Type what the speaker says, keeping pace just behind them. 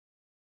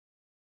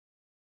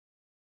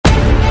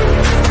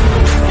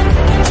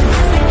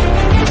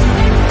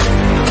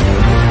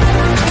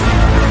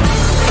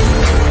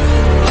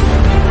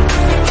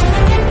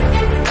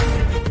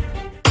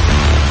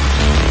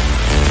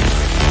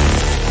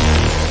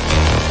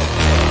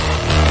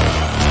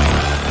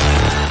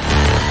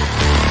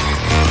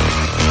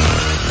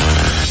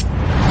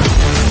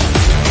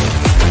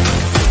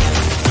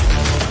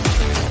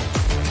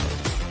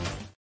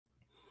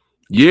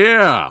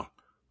Yeah.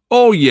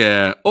 Oh,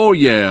 yeah. Oh,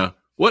 yeah.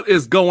 What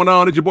is going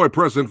on? It's your boy,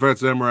 Preston Fat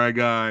Samurai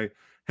Guy,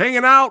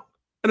 hanging out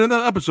in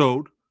another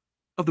episode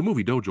of the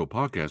Movie Dojo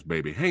podcast,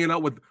 baby. Hanging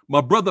out with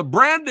my brother,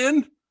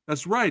 Brandon.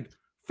 That's right.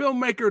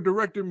 Filmmaker,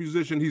 director,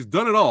 musician. He's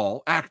done it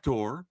all.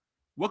 Actor.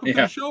 Welcome to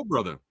the show,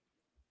 brother.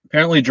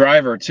 Apparently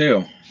driver,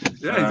 too.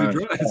 Yeah, he's a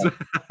driver.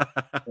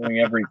 Doing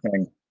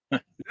everything.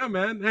 Yeah,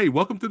 man. Hey,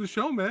 welcome to the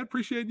show, man.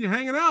 Appreciate you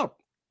hanging out.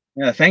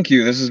 Yeah, thank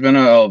you. This has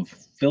been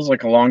feels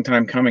like a long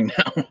time coming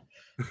now.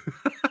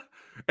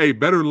 Hey,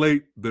 better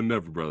late than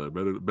never, brother.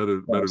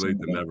 Better late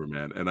than never,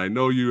 man. And I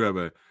know you have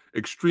a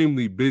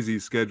extremely busy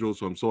schedule,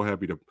 so I'm so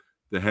happy to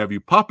have you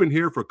pop in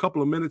here for a couple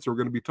of minutes. We're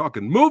going to be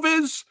talking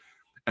movies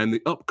and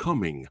the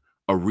upcoming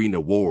Arena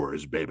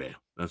Wars, baby.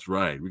 That's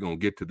right. We're going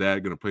to get to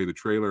that. Going to play the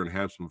trailer and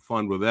have some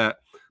fun with that.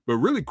 But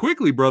really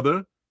quickly,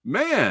 brother,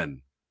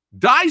 man,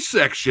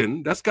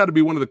 Dissection, that's got to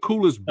be one of the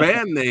coolest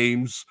band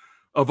names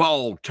of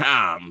all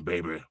time,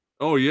 baby.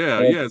 Oh,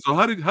 yeah. So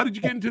how did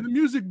you get into the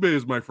music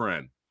biz, my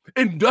friend?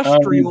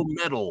 Industrial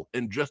metal.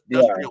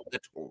 Industrial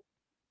metal.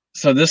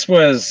 So this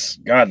was,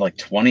 like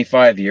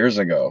 25 years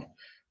ago.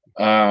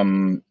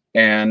 And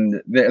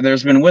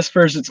there's been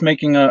whispers it's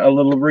making a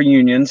little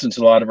reunion, since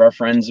a lot of our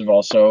friends have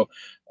also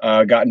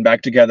gotten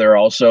back together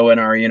also in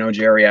our,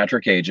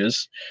 geriatric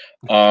ages.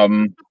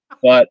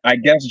 But I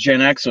guess Gen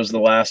X was the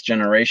last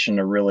generation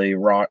to really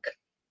rock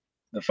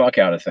the fuck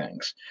out of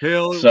things.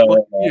 Hell,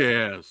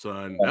 yeah,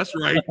 son. That's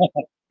right.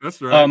 That's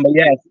right. But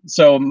yeah,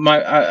 so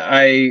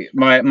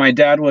my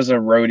dad was a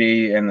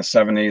roadie in the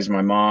 70s.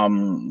 My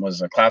mom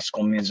was a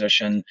classical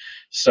musician.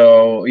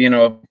 So,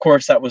 of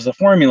course, that was the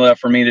formula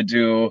for me to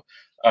do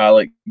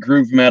like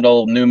groove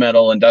metal, new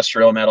metal,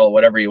 industrial metal,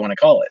 whatever you want to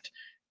call it.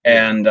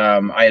 And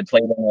I had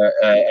played in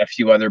a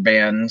few other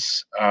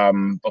bands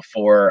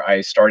before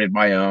I started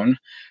my own.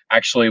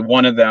 Actually,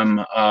 one of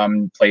them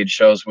played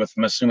shows with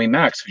Masumi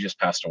Max, who just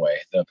passed away,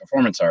 the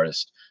performance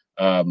artist.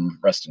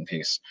 Rest in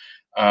peace.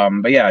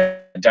 But yeah,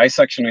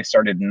 Dissection I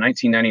started in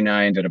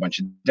 1999, did a bunch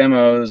of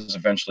demos,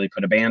 eventually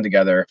put a band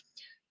together.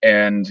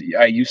 And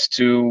I used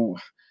to,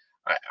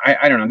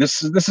 I don't know,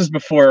 this is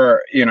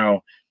before,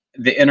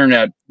 the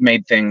internet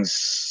made things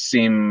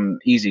seem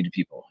easy to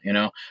people,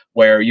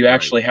 where you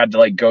actually had to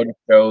like go to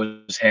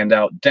shows, hand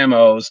out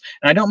demos.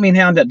 And I don't mean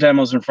hand out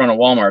demos in front of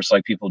Walmarts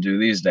like people do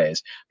these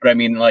days, but I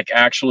mean like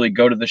actually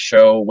go to the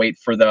show, wait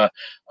for the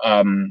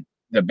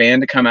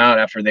band to come out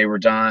after they were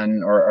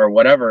done or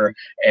whatever,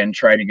 and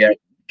try to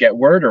get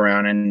word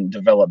around and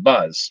develop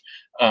buzz.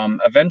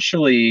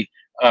 Eventually,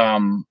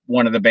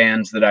 one of the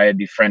bands that I had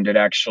befriended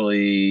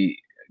actually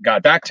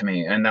got back to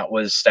me, and that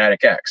was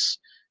Static X.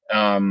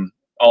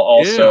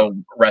 Also,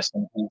 rest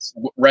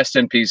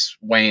in peace,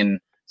 Wayne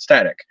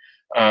Static,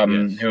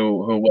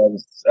 who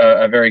was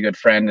a very good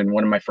friend and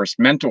one of my first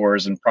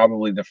mentors, and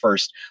probably the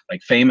first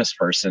like famous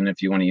person,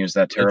 if you want to use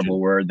that terrible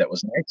word, that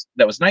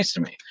was nice to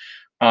me.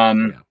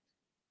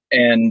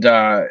 And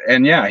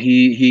yeah,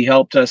 he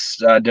helped us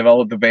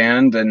develop the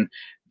band and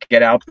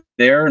get out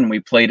there, and we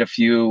played a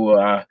few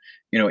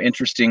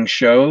interesting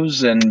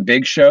shows and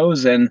big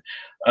shows, and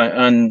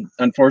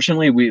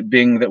unfortunately,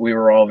 being that we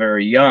were all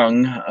very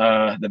young,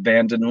 the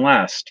band didn't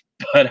last.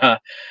 But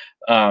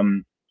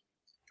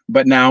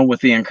now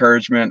with the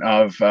encouragement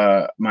of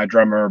my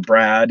drummer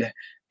Brad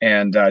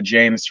and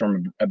James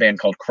from a band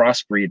called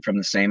Crossbreed from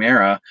the same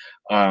era,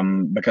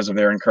 because of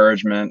their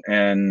encouragement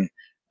and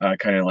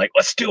kind of like,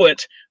 let's do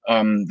it.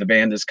 The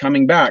band is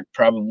coming back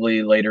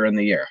probably later in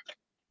the year.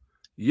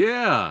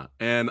 Yeah,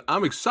 and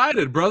I'm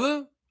excited,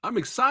 brother. I'm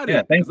excited.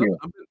 Yeah, thank you.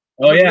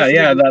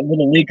 That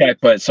little leak I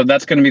put. So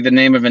that's going to be the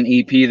name of an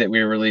EP that we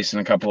release in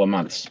a couple of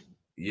months.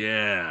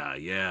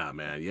 Yeah,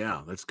 man.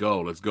 Yeah, let's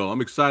go.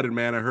 I'm excited,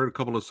 man. I heard a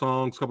couple of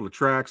songs, couple of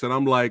tracks, and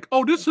I'm like,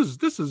 oh, this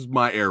is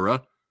my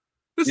era.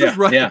 This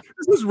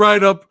is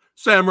right up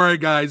Samurai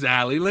Guy's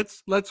alley.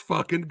 Let's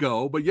fucking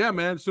go. But yeah,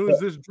 man, as soon as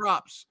this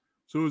drops,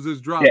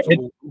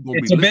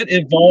 it's a bit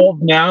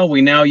evolved now. We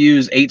now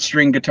use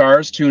 8-string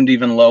guitars tuned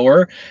even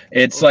lower.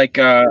 It's like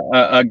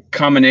a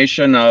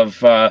combination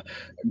of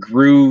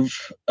groove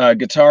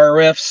guitar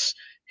riffs,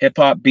 hip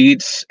hop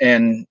beats,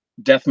 and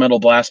death metal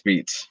blast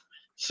beats.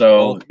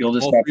 So you'll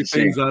just have to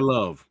see. Things I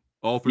love.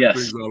 All three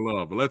things I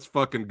love. But let's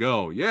fucking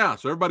go. Yeah.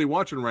 So everybody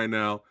watching right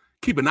now,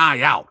 keep an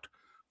eye out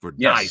for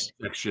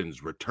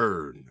Dissection's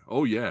return.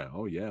 Oh yeah,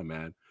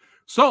 man.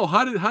 So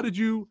how did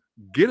you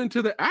get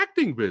into the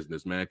acting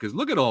business, man? Because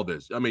look at all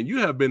this. I mean, you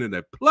have been in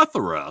a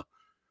plethora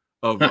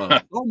of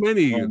so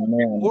many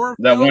horror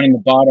that films. One in the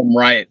bottom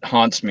right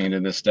haunts me to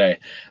this day.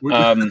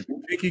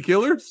 Pinky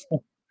Killers?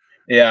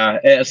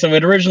 Yeah. So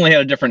it originally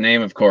had a different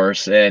name, of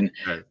course, and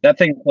that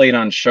thing played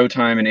on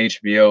Showtime and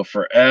HBO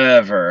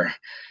forever.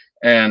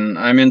 And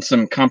I'm in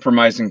some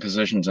compromising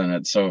positions in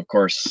it, so of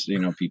course,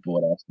 people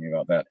would ask me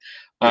about that.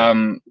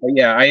 But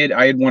yeah,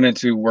 I had wanted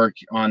to work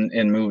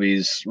in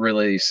movies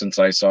really since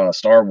I saw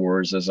Star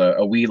Wars as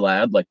a wee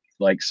lad,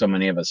 like so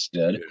many of us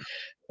did,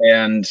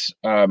 and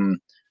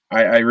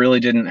I really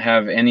didn't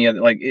have any other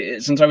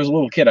since I was a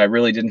little kid, I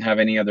really didn't have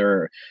any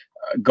other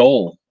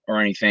goal or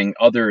anything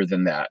other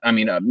than that. I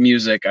mean,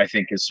 music I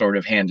think is sort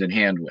of hand in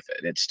hand with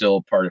it. It's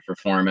still part of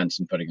performance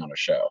and putting on a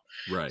show.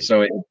 Right.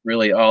 So it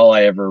really all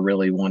I ever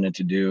really wanted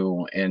to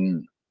do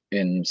in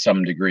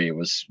some degree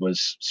was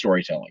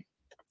storytelling.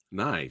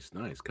 Nice,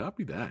 nice.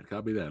 Copy that.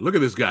 Copy that. Look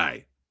at this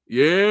guy.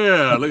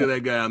 Yeah, look at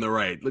that guy on the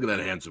right. Look at that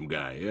handsome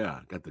guy. Yeah,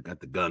 got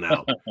the gun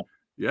out.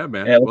 Yeah,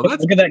 man. Yeah, Well,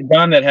 that's look at that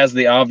gun that has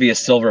the obvious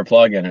silver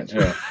plug in it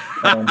too.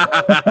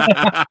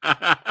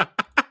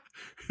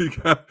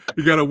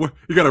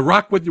 you gotta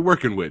rock what you're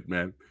working with,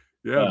 man.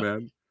 Yeah, Yeah,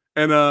 man.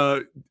 And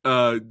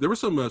there were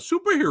some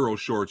superhero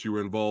shorts you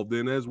were involved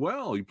in as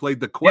well. You played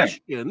the yeah,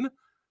 Question.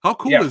 How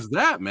cool yeah, is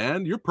that,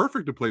 man? You're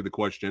perfect to play the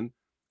Question.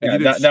 And yeah. you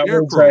did That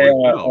was Scarecrow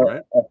as well,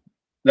 right?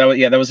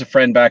 that was a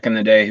friend back in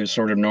the day who's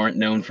sort of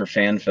known for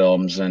fan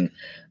films, and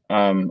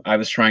I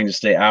was trying to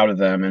stay out of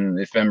them. And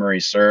if memory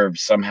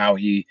serves, somehow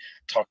he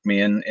talked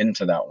me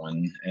into that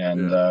one.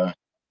 And Yeah.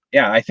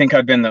 yeah, I think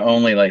I've been the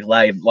only like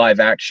live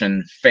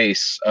action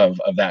face of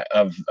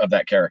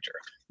that character.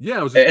 Yeah,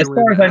 I was just As getting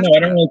ready far as to I ask know, I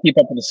don't that. really keep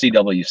up with the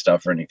CW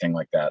stuff or anything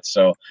like that.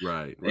 So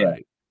Right, yeah,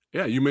 right.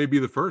 Yeah, you may be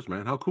the first,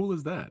 man. How cool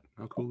is that?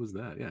 How cool is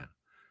that? Yeah.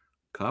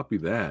 Copy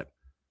that.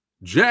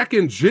 Jack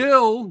and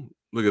Jill.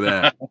 Look at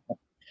that.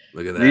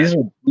 Look at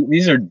that.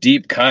 these are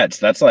deep cuts.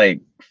 That's like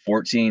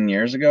 14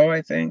 years ago,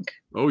 I think.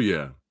 Oh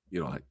yeah.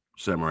 Like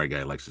Samurai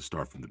Guy likes to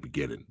start from the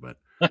beginning, but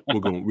we're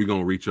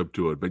gonna reach up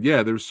to it. But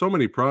yeah, there's so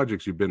many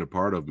projects you've been a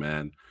part of,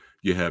 man.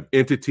 You have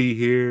Entity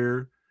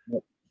here.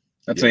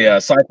 That's a Yeah.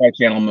 sci-fi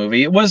channel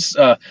movie. It was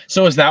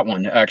so is that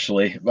one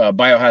actually.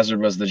 Biohazard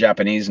was the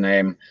Japanese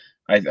name,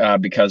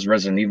 because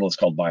Resident Evil is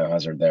called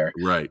Biohazard there.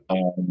 Right.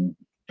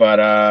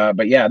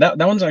 But yeah, that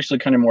one's actually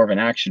kind of more of an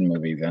action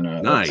movie than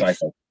a Nice.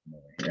 sci-fi movie.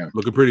 Yeah,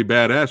 Looking pretty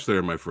badass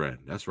there, my friend.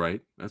 That's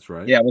right. That's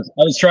right. yeah. I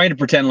was trying to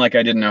pretend like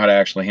I didn't know how to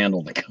actually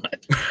handle the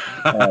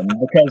gun,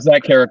 because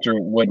that character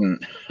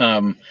wouldn't.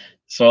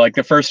 So like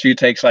the first few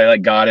takes, I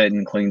like got it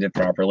and cleaned it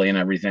properly and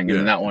everything, and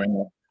then Yeah. that one,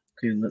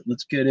 okay,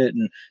 let's get it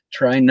and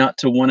try not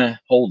to want to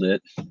hold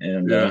it.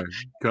 And Yeah.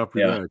 Copy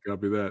yeah. that.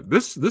 Copy that.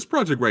 This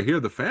project right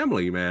here, The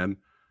Family, man.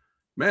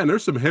 Man,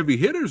 there's some heavy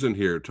hitters in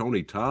here.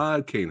 Tony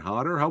Todd, Kane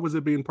Hodder. How was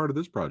it being part of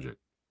this project?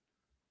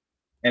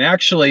 And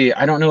actually,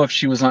 I don't know if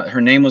she was on, her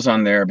name was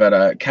on there,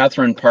 but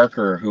Catherine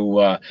Parker, who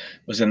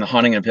was in The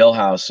Haunting of Hill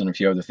House and a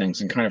few other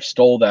things, and kind of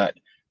stole that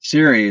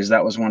series.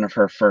 That was one of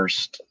her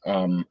first.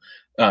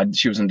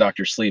 She was in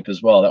Doctor Sleep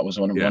as well. That was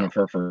one Yeah. of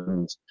her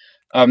first.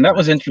 That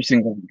was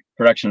interesting. The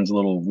production's a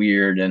little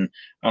weird, and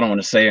I don't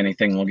want to say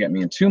anything will get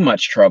me in too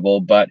much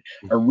trouble. But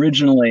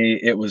originally,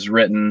 it was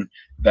written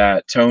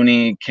that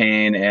Tony,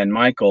 Kane, and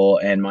Michael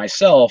and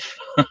myself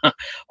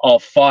all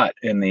fought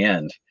in the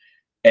end.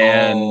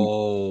 And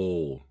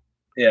Oh,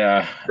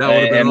 yeah, that would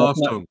have been and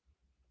awesome.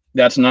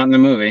 that's not in the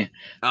movie.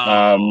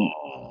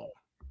 Oh,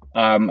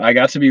 I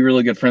got to be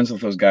really good friends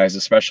with those guys,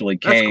 especially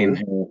that's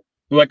Kane, cool.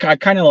 who I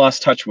kind of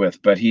lost touch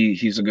with, but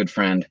he's a good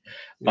friend.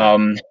 Yeah.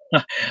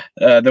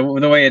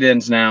 The way it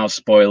ends now,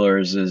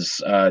 spoilers, is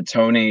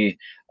Tony,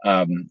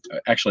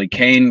 actually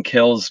Kane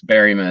kills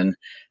Berryman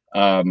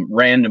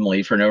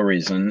randomly for no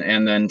reason,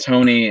 and then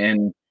Tony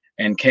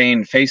and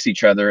Kane face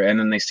each other, and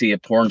then they see a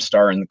porn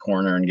star in the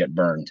corner and get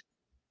burned.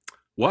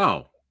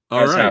 Wow. All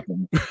As right.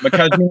 happened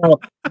because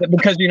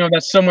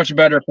that's so much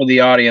better for the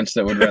audience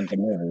that would rent the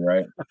movie,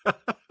 right?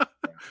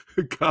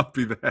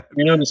 Copy that.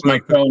 You notice my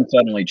tone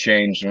suddenly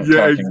changed when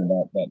Yeah, talking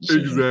about that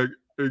decision.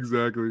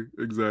 exactly.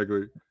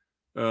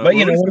 But Well, at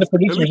least when the at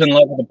producer's least in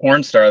love with a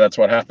porn star, that's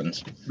what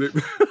happens.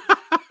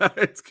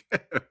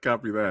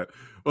 copy that.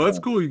 Well, that's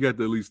Yeah. cool. You got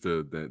to at least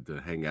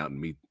to hang out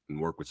and meet and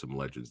work with some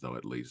legends, though.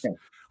 At least, Yeah.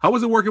 how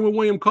was it working with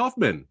William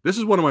Kaufman? This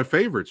is one of my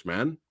favorites,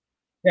 man.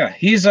 Yeah,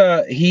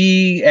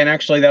 he and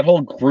actually that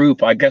whole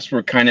group, I guess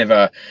we're kind of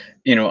a,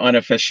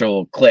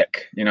 unofficial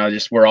clique,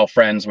 just we're all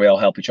friends, we all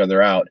help each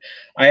other out.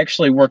 I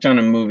actually worked on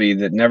a movie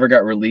that never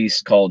got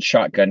released called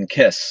Shotgun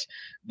Kiss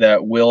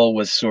that Will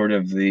was sort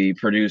of the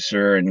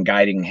producer and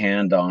guiding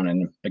hand on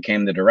and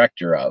became the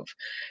director of.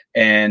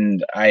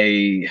 And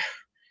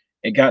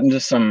it got into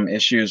some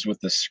issues with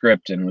the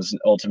script and was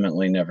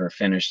ultimately never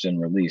finished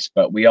and released.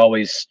 But we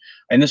always,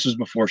 and this was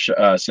before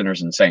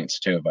Sinners and Saints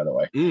too, by the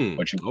way,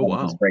 which was Oh kind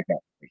of his wow.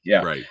 breakout movie.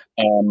 Yeah. Right.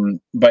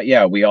 But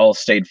yeah, we all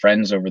stayed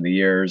friends over the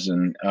years,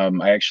 and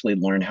I actually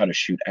learned how to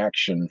shoot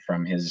action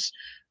from his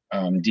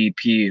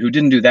DP, who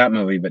didn't do that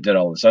movie but did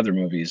all his other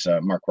movies,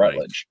 Mark Nice.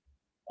 Rutledge.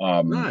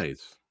 Um,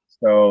 Nice.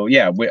 so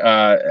yeah,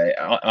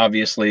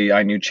 obviously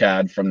I knew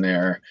Chad from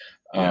there.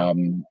 Yeah.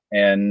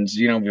 And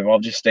we've all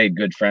just stayed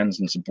good friends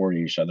and supported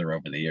each other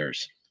over the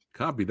years.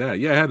 Copy that.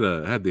 Yeah, I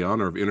had the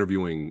honor of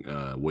interviewing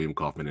William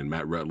Kaufman and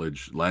Matt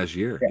Rutledge last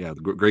year. Yeah. Yeah,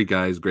 great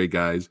guys, great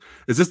guys.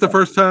 Is this the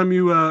first time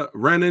you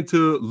ran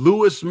into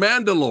Louis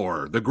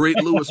Mandylor, the great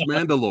Louis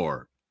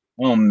Mandylor?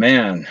 Oh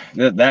man,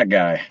 that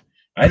guy.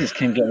 I just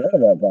can't get rid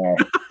of that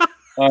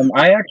guy.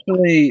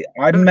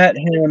 I met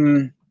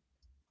him.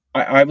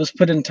 I was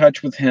put in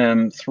touch with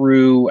him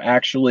through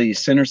actually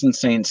Sinners and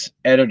Saints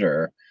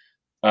editor.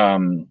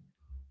 Um,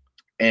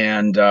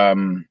 and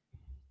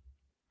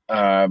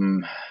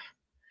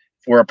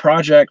for a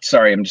project.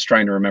 Sorry, I'm just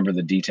trying to remember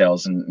the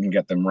details and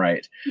get them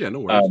right. Yeah, no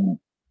worries. Um,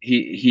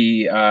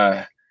 he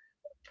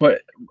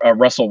put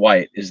Russell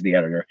White is the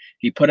editor.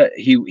 He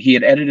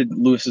had edited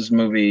Lewis's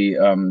movie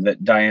that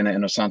Diana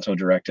Inosanto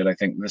directed. I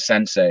think The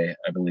Sensei,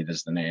 I believe,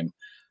 is the name.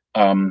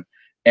 Um,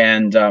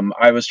 and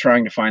I was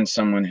trying to find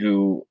someone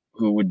who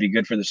would be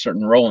good for this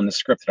certain role in the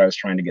script that I was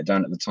trying to get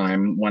done at the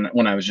time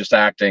when I was just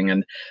acting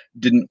and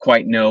didn't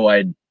quite know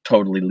I'd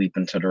totally leap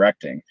into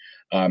directing.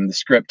 The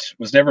script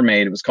was never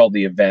made. It was called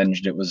The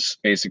Avenged. It was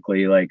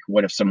basically like,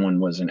 what if someone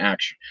was an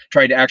action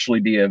tried to actually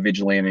be a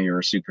vigilante or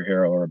a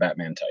superhero or a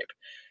Batman type.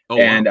 Oh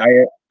wow. And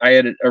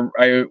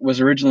I was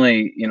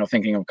originally,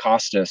 thinking of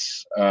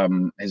Costas,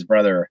 his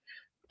brother,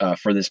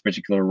 for this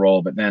particular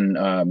role, but then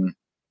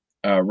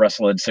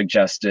Russell had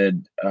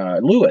suggested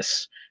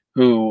Lewis,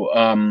 who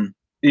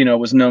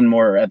was known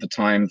more at the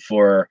time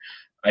for,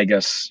 I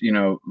guess,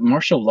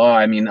 martial law.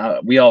 I mean,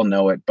 we all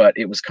know it, but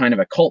it was kind of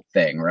a cult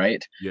thing,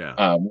 right?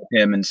 Yeah.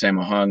 Him and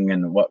Sammo Hung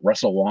and what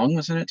Russell Wong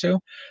was in it too.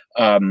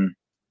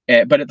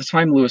 But at the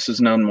time, Lewis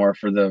is known more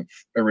for the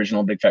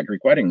original Big Fat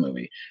Greek Wedding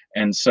movie.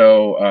 And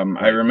so I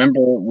Right. remember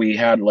we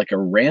had like a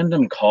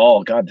random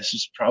call. God, this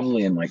was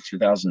probably in like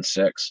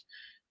 2006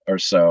 or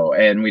so,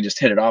 and we just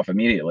hit it off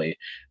immediately.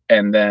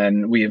 And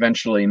then we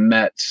eventually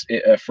met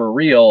for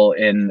real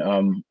in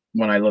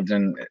when I lived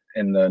in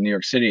the New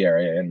York City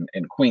area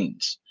in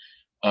Queens.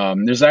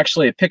 There's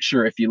actually a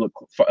picture if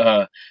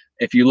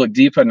you look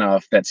deep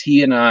enough, that's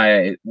he and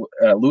I,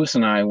 Lewis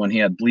and I, when he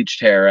had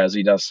bleached hair, as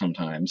he does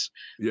sometimes,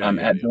 Yeah,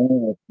 yeah, at yeah.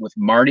 dinner with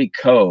Marty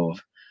Cove,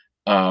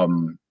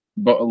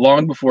 but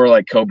long before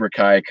like Cobra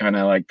Kai kind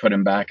of like put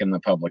him back in the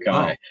public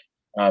eye,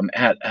 Wow.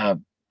 at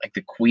like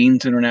the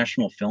Queens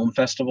International Film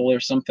Festival or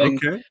something.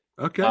 Okay.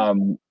 Okay.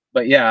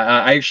 But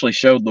yeah, I actually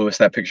showed Lewis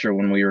that picture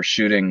when we were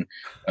shooting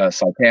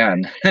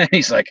Saipan.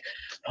 He's like,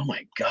 "Oh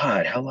my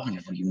God, how long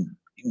have you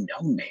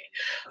known me?"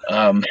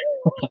 Um,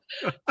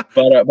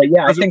 but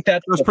yeah, I That's a think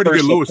that's that's the pretty good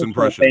first Lewis official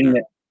impression thing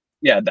there. that.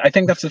 Yeah, I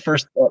think that's the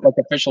first like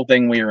official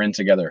thing we were in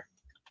together.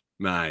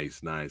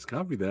 Nice, nice.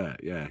 Copy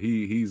that. Yeah,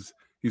 he's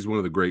one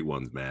of the great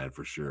ones, man,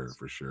 for sure,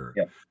 for sure.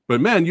 Yeah. But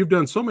man, you've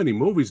done so many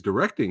movies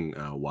directing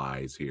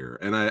wise here,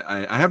 and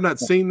I have not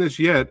seen this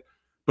yet.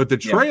 But the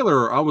Yeah.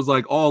 trailer, I was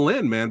like all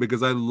in, man,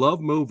 because I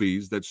love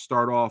movies that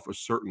start off a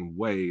certain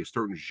way, a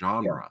certain Yeah.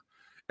 genre,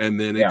 and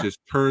then it Yeah. just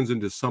turns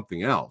into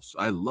something else.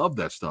 I love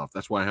that stuff.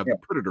 That's why I have Yeah.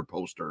 the Predator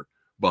poster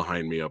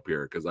behind me up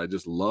here because I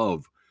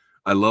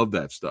love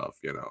that stuff,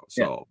 Yeah.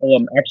 So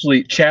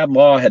Actually, Chad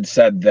Law had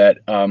said that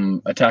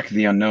Attack of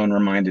the Unknown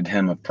reminded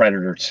him of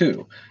Predator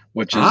 2,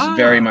 which is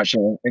very ah, much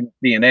in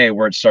DNA,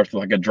 where it starts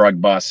with like a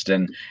drug bust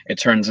and it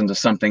turns into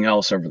something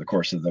else over the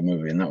course of the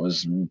movie. And that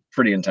was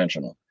pretty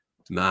intentional.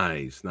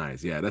 nice,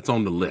 nice. Yeah, that's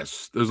on the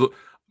list. There's a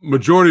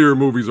majority of your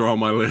movies are on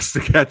my list to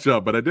catch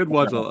up, but I did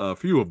watch a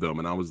few of them,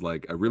 and I was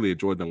like, I really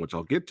enjoyed them, which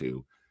I'll get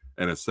to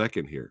in a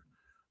second here.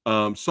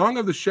 Song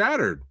of the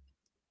Shattered.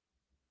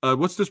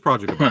 What's this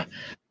project about?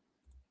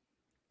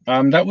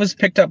 That was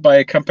picked up by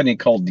a company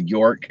called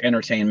York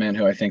Entertainment,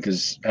 who I think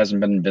hasn't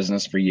been in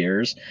business for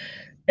years.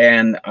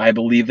 And I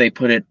believe they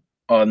put it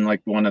on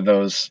like one of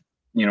those,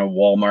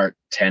 Walmart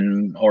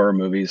 10 horror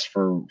movies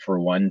for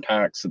one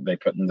packs that they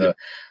put in Yep.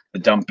 the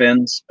dump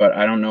bins. But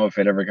I don't know if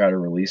it ever got a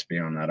release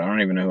beyond that. I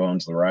don't even know who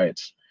owns the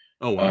rights.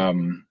 Oh wow,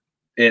 Um,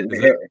 it,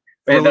 is it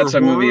thriller that's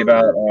a movie horror?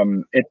 about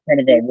Or? it's kind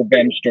of a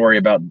revenge story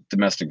about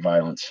domestic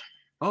violence.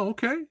 Oh,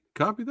 okay.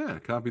 Copy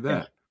that. Copy Yeah.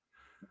 that.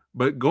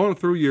 But going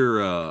through your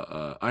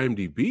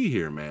IMDb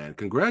here, man,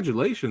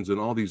 congratulations on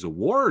all these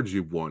awards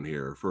you've won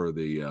here for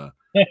the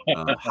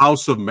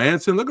House of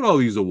Manson. Look at all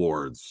these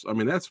awards. I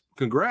mean, that's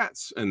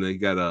congrats. And they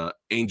got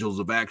Angels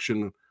of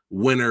Action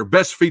winner,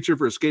 best feature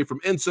for Escape from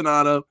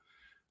Ensenada.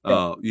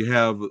 Yeah. You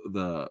have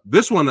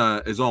this one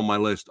is on my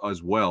list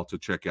as well to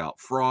check out.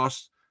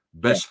 Frost,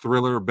 best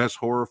thriller, best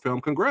horror film.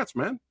 Congrats,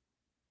 man.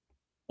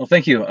 Well,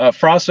 thank you.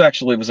 Frost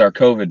actually was our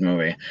COVID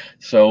movie,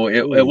 so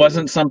it Oh,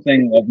 wasn't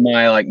something of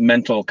my like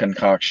mental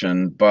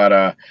concoction, but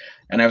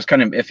and I was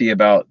kind of iffy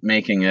about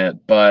making it.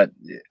 But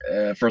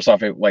first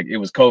off, it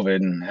was COVID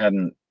and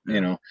hadn't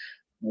yeah.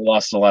 we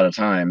lost a lot of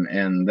time,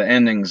 and the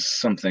ending's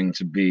something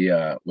to be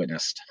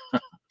witnessed.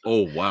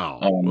 Oh, wow.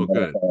 That's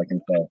Okay. all I can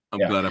say. I'm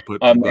Yeah. glad I'm glad And I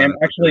put that in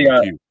actually, the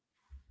queue.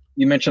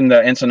 you mentioned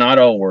the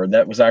Ensenado Award.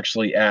 That was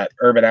actually at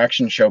Urban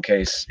Action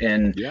Showcase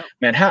in Yeah.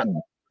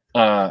 Manhattan.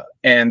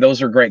 And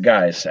those are great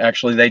guys.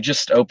 Actually, they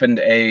just opened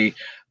a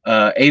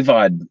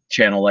AVOD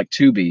channel like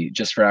Tubi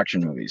just for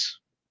action movies.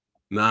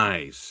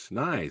 Nice.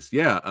 Nice.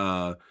 Yeah.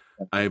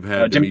 I've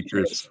had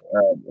Demetrius. Demetrius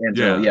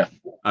Angelo, Yeah.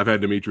 yeah, I've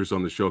had Demetrius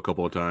on the show a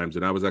couple of times,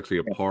 and I was actually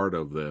a yeah, part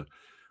of the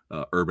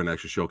Urban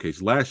Action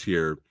Showcase last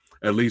year,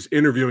 at least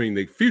interviewing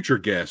the future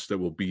guests that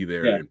will be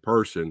there yeah, in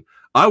person.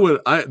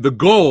 The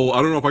goal,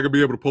 I don't know if I could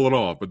be able to pull it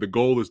off, but the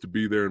goal is to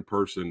be there in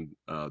person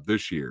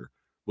this year.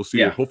 We'll see.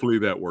 yeah, Hopefully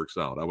that works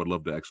out. I would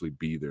love to actually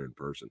be there in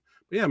person.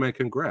 But yeah, man,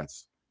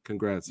 congrats.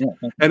 Congrats. yeah.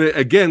 And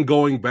again,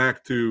 going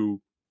back to,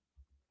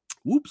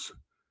 whoops,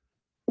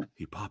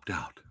 he popped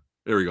out.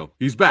 There we go.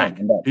 He's Oh, back.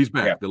 I'm back. He's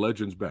Yeah. back. The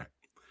legend's back.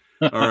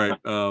 All right.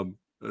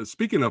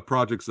 Speaking of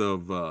projects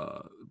of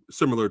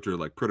similar to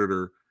like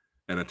Predator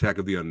and Attack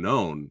of the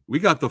Unknown, we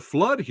got The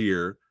Flood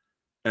here,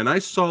 and I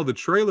saw the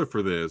trailer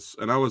for this,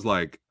 and I was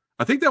like,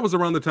 I think that was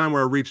around the time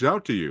where I reached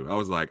out to you. I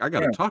was like, I got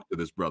to Yeah, talk to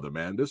this brother,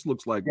 man. This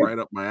looks like yeah, right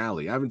up my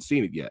alley. I haven't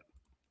seen it yet.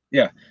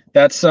 yeah.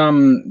 That's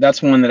one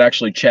that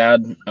actually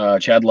Chad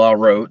Law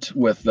wrote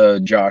with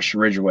Josh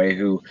Ridgway,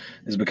 who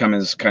has become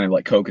his kind of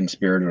like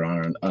co-conspirator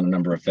on a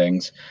number of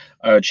things.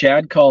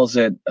 Chad calls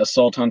it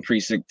Assault on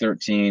Precinct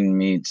 13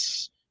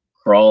 meets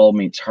Crawl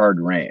meets Hard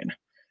Rain.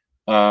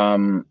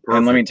 And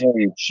let me Perfect. tell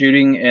you,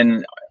 shooting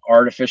in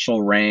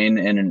artificial rain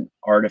in an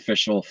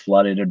artificial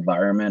flooded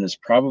environment is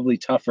probably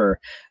tougher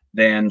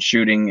than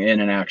shooting in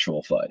an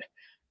actual flood.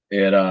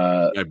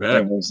 I It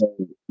bet. was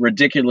a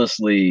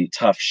ridiculously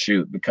tough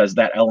shoot because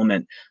that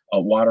element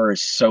of water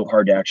is so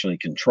hard to actually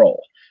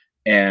control.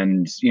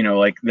 And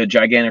like the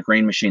gigantic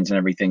rain machines and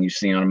everything you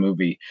see on a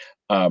movie,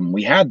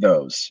 we had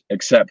those,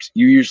 except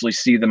you usually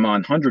see them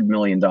on $100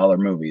 million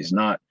movies,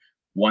 not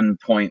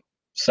 $1.7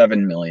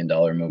 million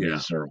Yeah.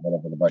 movies or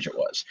whatever the budget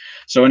was.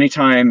 So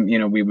anytime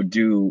we would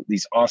do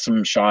these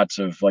awesome shots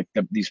of like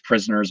these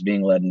prisoners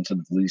being led into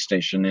the police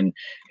station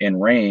in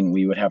rain,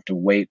 we would have to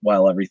wait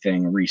while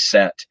everything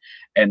reset.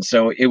 And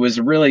so it was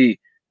really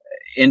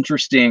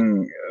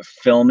interesting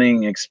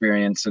filming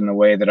experience in the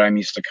way that I'm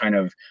used to kind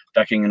of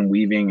ducking and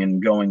weaving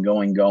and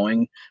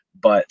going.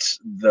 But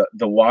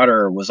the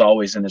water was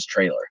always in his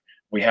trailer.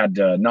 We had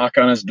to knock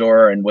on his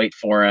door and wait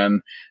for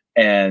him.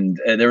 And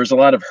there was a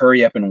lot of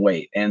hurry up and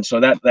wait, and so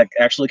that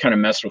actually kind of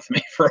messed with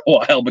me for a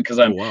while because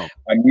Oh wow.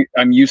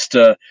 I'm used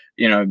to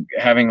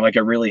having like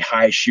a really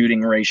high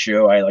shooting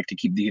ratio. I like to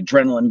keep the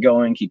adrenaline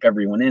going, keep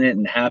everyone in it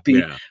and happy.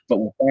 Yeah. But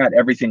with that,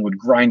 everything would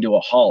grind to a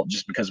halt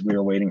just because we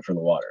were waiting for the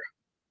water.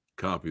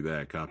 Copy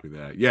that. Copy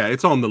that. Yeah,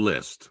 it's on the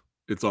list.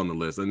 It's on the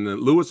list. And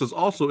then Lewis is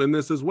also in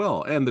this as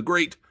well. And the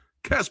great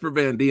Casper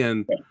Van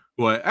Dien, Yeah,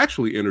 who I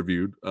actually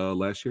interviewed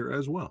last year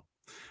as well.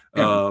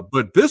 yeah,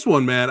 But this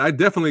one, man, I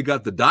definitely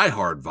got the Die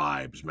Hard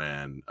vibes,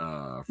 man,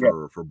 yeah,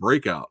 for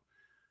Breakout.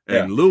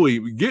 yeah, And Louis,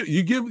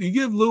 you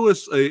give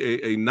Lewis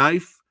a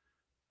knife,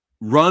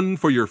 run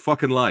for your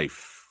fucking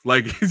life.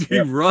 Like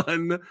yeah,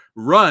 you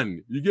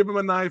run. You give him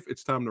a knife,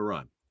 it's time to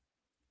run.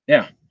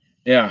 yeah,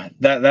 yeah.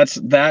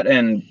 That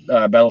and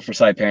Battle for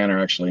Saipan are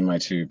actually my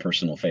two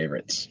personal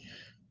favorites.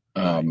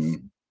 Nice.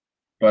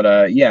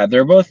 But yeah,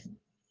 they're both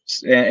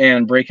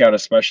and Breakout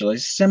especially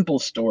simple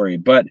story,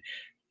 but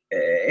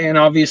and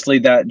obviously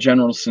that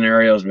general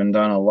scenario has been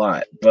done a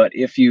lot. But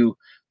if you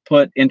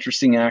put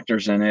interesting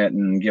actors in it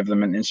and give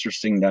them an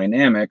interesting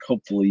dynamic,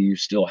 hopefully you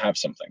still have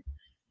something.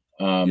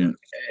 Yes. Um,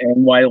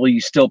 and while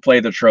you still play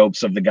the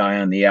tropes of the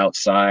guy on the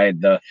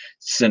outside, the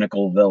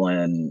cynical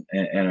villain,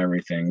 and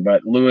everything,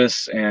 but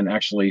Lewis and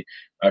actually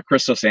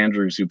Christos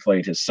Andrews, who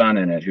played his son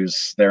in it,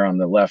 who's there on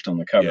the left on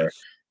the cover,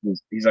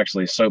 Yes. he's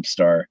actually a soap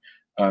star,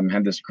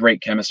 had this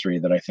great chemistry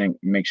that I think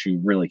makes you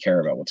really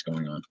care about what's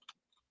going on.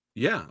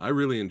 Yeah, I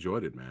really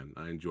enjoyed it, man.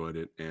 I enjoyed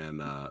it,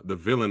 and the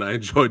villain, I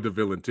enjoyed the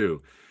villain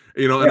too.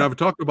 And Yeah. I've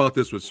talked about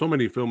this with so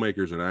many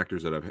filmmakers and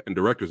actors and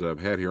directors that I've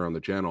had here on the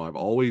channel. I've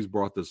always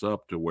brought this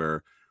up to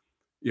where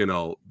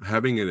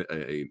having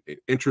an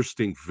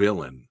interesting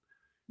villain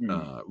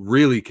Hmm.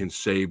 really can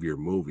save your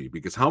movie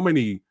because how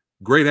many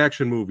great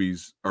action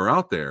movies are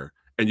out there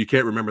and you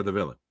can't remember the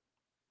villain?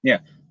 Yeah.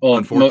 Well,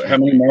 Unfortunately,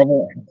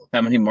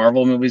 how many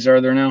Marvel movies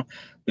are there now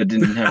that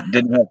didn't have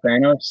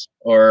Thanos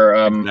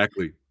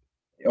exactly.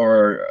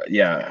 or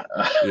yeah,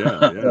 Yeah,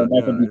 or yeah,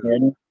 Michael yeah, B. yeah,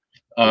 Jordan. yeah.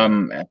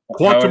 Um,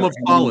 Quantum of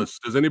how many? Solace.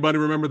 Does anybody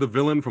remember the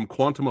villain from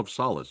Quantum of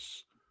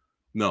Solace?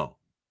 No.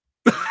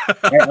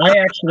 I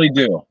actually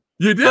do.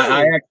 You I do?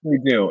 actually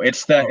do. Oh,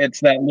 It's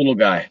that little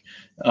guy.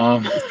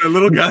 Um, it's that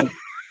little guy.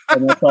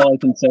 and that's all I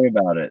can say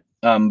about it.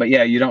 But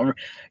yeah,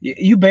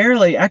 you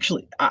barely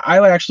actually. I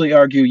would actually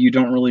argue you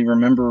don't really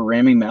remember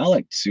Rami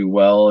Malek too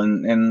well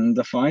in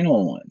the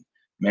final one.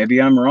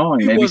 Maybe I'm wrong.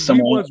 Maybe He was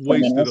someone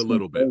wasted a else can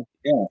little bit.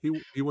 say, yeah.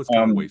 He was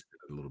kind of Um, wasted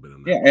a little bit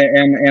on yeah, that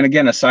one. and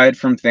again, aside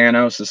from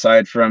Thanos,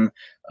 aside from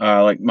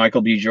like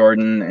Michael B.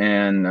 Jordan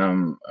and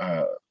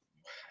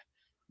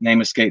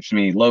name escapes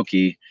me,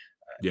 Loki,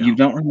 you Yeah,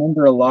 don't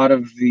remember a lot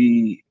of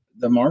the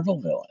Marvel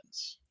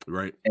villains.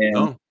 right. And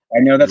No, I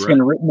know you're that's right.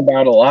 been written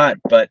about a lot,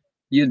 but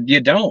you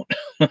don't.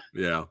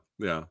 Yeah,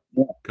 yeah.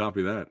 Yeah,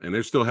 Copy that. And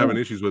they're still yeah, having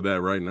issues with that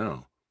right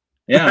now.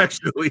 yeah.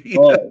 Actually.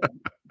 Well,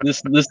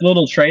 this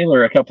little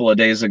trailer a couple of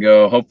days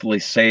ago hopefully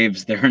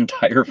saves their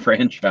entire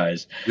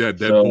franchise. Yeah,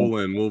 So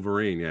Deadpool and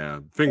Wolverine. Yeah.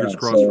 Fingers yeah,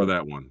 crossed for so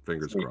that one.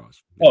 Fingers sweet.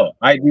 crossed. Yeah. Oh,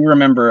 I do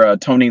remember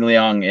Tony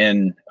Leung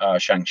in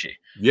Shang-Chi.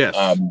 Yes.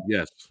 Um,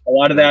 Yes. a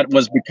lot of That that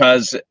was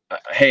because,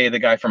 hey, the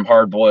guy from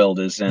Hard Boiled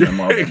is in a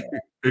Marvel movie.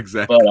 But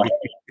exactly.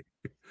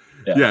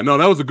 yeah, Yeah, no,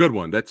 that was a good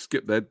one. That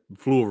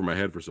flew over my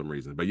head for some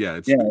reason. But yeah,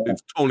 yeah,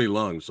 it's Tony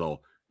Lung,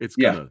 so it's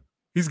yeah.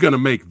 he's gonna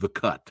make the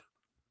cut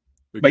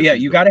But because yeah,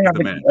 you got to he's have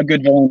the man. a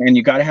good villain, and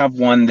you got to have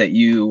one that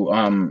you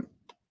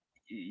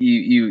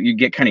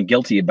get kind of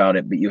guilty about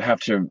it, but you have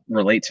to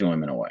relate to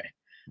him in a way.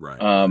 Right,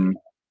 right. Um,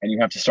 and you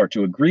have to start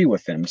to agree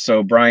with him.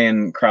 So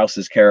Brian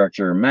Krause's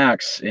character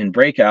Max in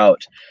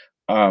Breakout,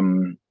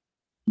 um,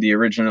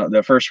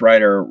 the first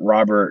writer,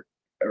 Robert,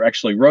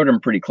 actually wrote him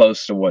pretty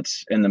close to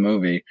what's in the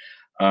movie.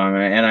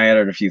 And I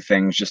added a few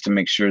things just to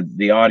make sure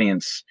the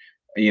audience,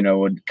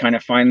 would kind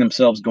of find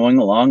themselves going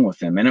along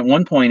with him. And at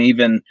one point,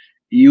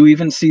 you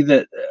even see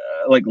that,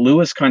 like,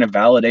 Lewis kind of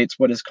validates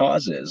what his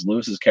cause is.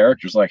 Lewis's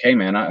character's like, "Hey,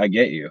 man, I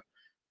get you,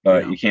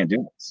 but Yeah. you can't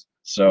do this."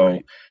 So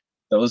Right.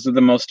 those are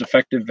the most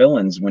effective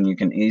villains when you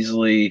can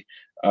easily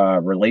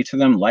relate to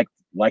them,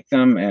 like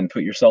them, and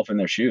put yourself in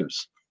their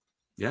shoes.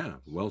 Yeah.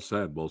 Well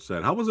said. Well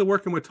said. How was it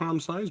working with Tom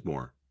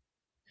Sizemore?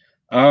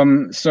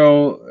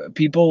 So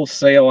people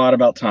say a lot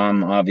about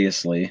Tom,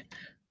 obviously.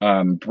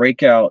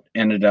 Breakout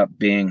ended up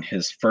being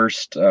his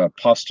first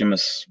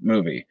posthumous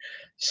movie.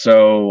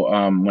 So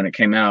when it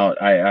came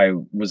out, I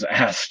was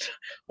asked,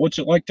 "What's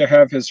it like to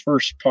have his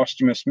first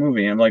posthumous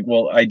movie?" And I'm like,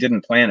 "Well, I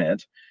didn't plan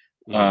it,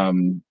 Mhm.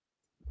 um,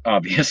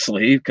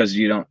 obviously, because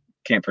you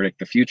can't predict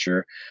the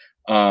future."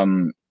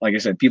 Like I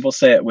said, people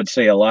would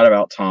say a lot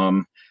about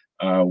Tom.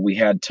 We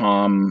had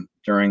Tom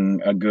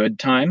during a good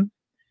time,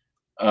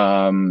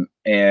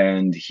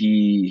 and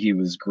he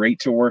was great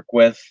to work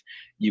with.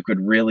 You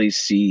could really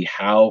see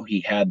how he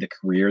had the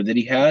career that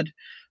he had.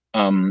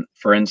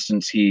 For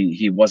instance,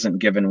 he wasn't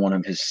given one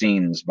of his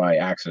scenes by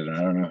accident.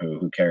 I don't know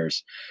who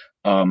cares.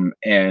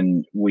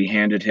 And we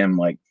handed him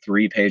like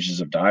 3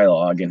 pages of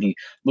dialogue, and he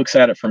looks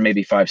at it for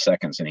maybe 5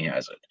 seconds, and he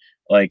has it.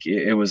 Like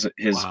it was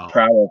his Wow.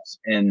 prowess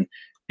in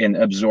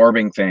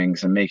absorbing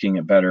things and making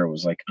it better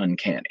was like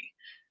uncanny.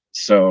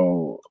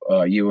 So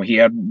he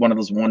had one of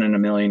those one in a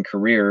million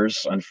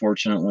careers.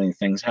 Unfortunately,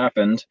 things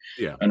happened.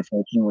 Yeah.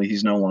 Unfortunately,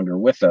 he's no longer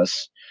with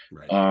us.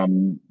 Right.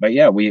 But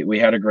yeah, we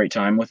had a great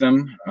time with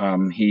him.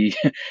 He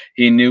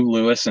he knew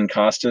Lewis and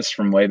Costas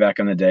from way back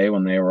in the day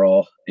when they were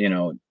all,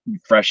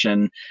 fresh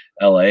in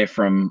LA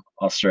from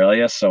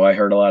Australia. So I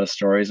heard a lot of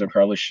stories I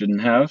probably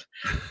shouldn't have,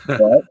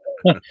 but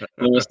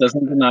Lewis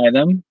doesn't deny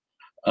them.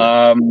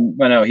 Yeah.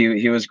 But no,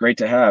 he was great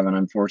to have, and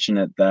I'm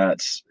fortunate that,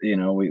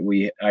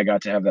 I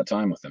got to have that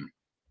time with him.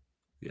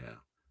 Yeah.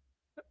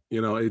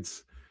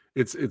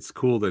 It's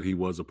cool that he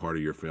was a part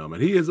of your film,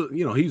 and he is.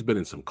 He's been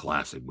in some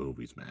classic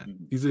movies, man.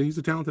 Mhm. He's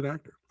a talented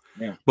actor.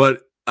 Yeah.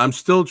 But I'm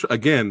still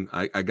again.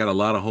 I got a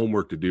lot of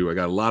homework to do. I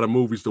got a lot of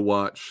movies to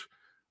watch.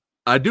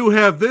 I do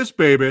have this,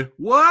 baby.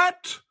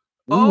 What?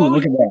 Ooh, Oh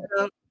look at that.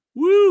 yeah.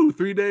 Woo!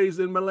 3 days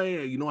in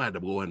Malaya. I had to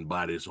go ahead and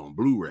buy this on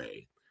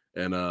Blu-ray.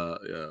 And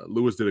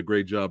Lewis did a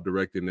great job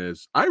directing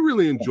this. I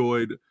really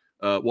enjoyed.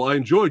 Well, I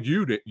enjoyed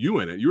you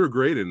in it. You were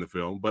great in the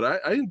film, but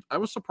I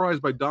was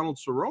surprised by Donald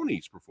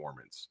Cerrone's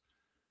performance.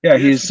 Yeah,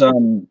 He actually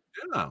did.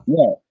 Yeah.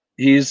 yeah,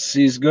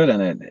 he's good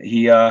in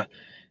it.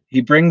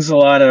 He brings a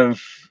lot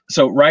of,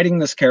 so writing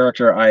this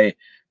character,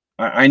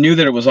 I knew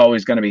that it was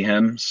always going to be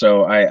him,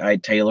 so I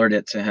tailored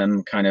it to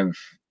him kind of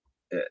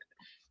uh,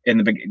 in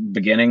the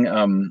beginning.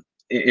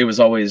 It was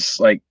always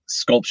like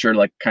sculptured,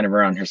 like kind of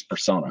around his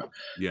persona.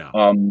 Yeah.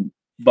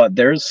 But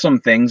there's some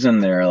things in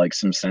there, like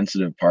some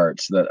sensitive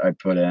parts that I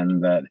put in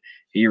that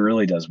he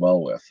really does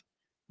well with.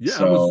 Yeah,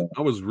 I was So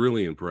I was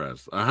really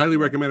impressed. I highly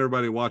yeah, recommend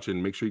everybody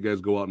watching. Make sure you guys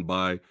go out and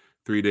buy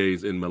 3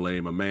 days in Malay.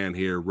 My man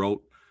here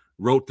wrote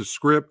the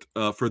script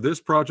for this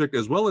project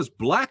as well as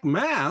Black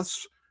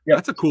Mass. yep,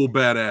 That's a cool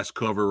badass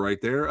cover right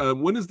there.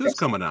 When is this yes,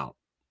 coming out?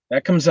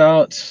 that comes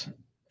out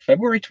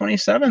February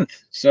 27th.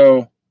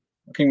 So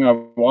looking at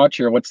watch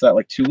here, what's that,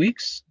 like 2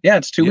 weeks? Yeah,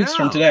 it's 2 weeks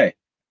from Yeah, today.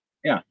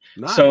 Yeah.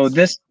 So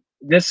nice.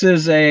 this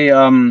is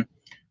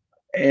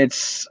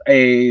it's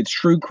a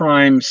true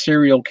crime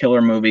serial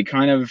killer movie,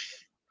 kind of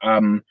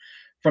um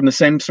from the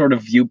same sort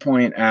of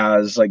viewpoint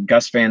as like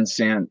Gus Van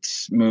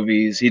Sant's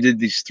movies. He did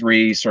these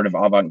three sort of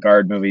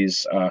avant-garde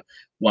movies.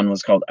 One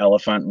was called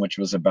Elephant, which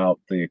was about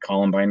the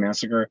Columbine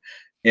massacre.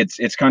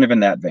 It's kind of in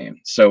that vein.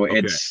 So Okay,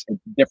 it's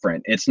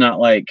different. It's not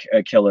like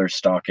a killer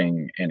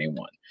stalking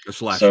anyone. a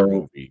slasher So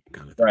movie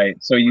kind of thing. right.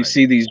 So you Right.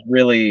 see these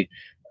really,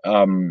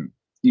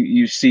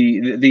 you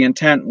see the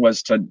intent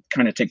was to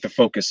kind of take the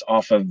focus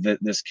off of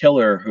this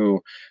killer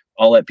who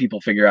I'll let people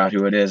figure out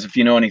who it is. If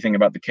you know anything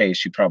about the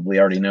case, you probably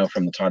already know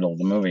from the title of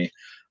the movie.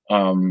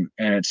 And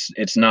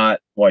it's not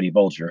Whitey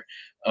Bulger.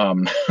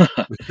 Um,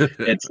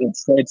 it's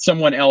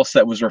someone else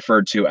that was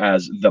referred to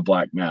as the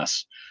Black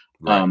Mass.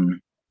 Right.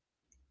 Um,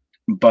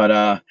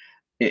 but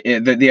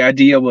the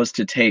idea was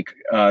to take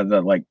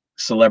the like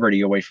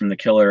celebrity away from the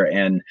killer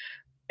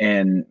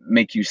and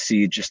make you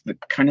see just the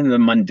kind of the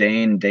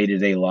mundane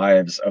day-to-day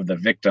lives of the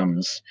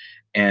victims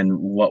and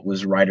what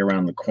was right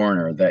around the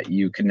corner that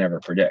you could never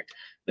predict.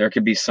 There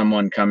could be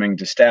someone coming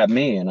to stab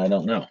me and I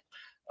don't know.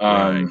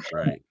 Right. Um,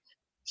 Right.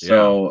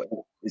 Yeah.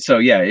 so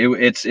yeah,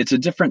 it's a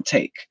different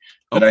take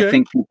that Okay.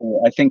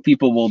 I think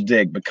people will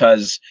dig,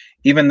 because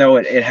even though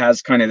it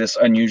has kind of this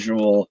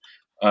unusual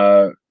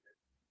uh,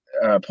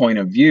 point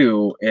of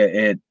view,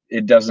 it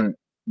doesn't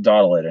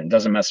dawdle it and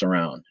doesn't mess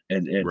around.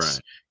 It's Right.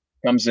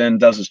 comes in,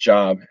 does its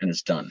job, and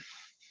it's done.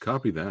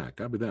 Copy that.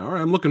 Copy that. All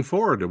right. I'm looking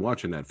forward to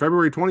watching that.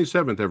 February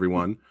 27th,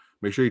 everyone.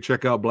 Make sure you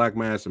check out Black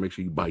Mass and make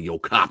sure you buy your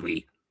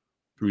copy.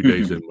 3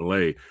 days in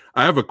Malay.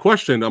 I have a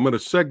question. I'm going to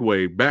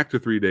segue back to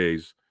 3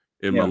 days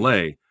in Yeah.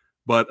 Malay.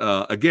 But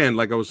again,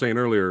 like I was saying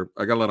earlier,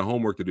 I got a lot of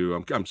homework to do.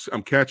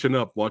 I'm catching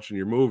up watching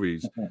your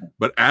movies.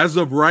 But as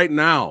of right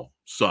now,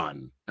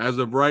 son, as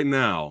of right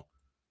now,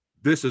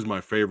 this is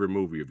my favorite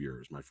movie of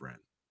yours, my friend.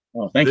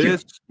 Oh, thank you.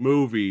 This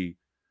movie,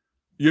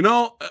 you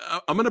know,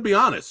 I'm going to be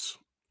honest.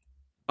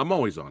 I'm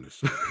always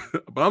honest,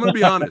 but I'm going to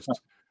be honest.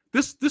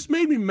 This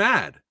made me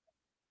mad.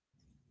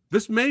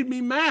 This made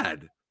me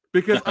mad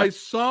because I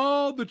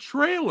saw the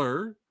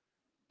trailer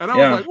and I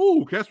was Yeah, like,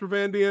 "Ooh, Casper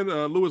Van Dien,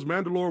 Louis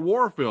Mandylor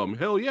war film.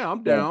 Hell yeah,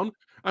 I'm yeah, down."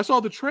 I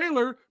saw the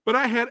trailer, but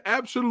I had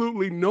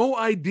absolutely no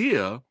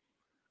idea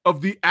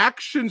of the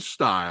action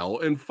style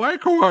and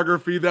fight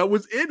choreography that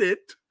was in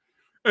it.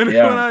 And when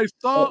yeah. I Oh,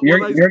 saw, You're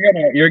when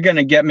I you're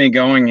gonna get me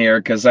going here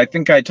because I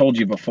think I told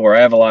you before. I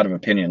have a lot of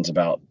opinions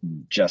about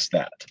just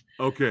that.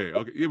 okay,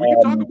 yeah, we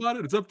can talk Um, about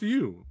it. It's up to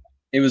you.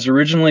 It was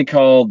originally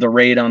called The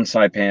Raid on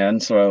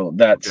Saipan, so Okay,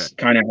 that's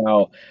kind of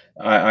how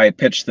I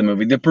pitched the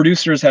movie. The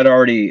producers had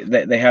already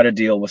they had a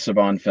deal with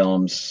Saban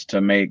Films to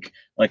make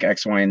like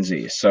X, Y, and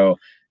Z. So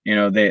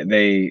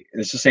they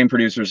it's the same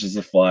producers as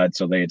The Flood,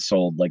 so they had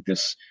sold like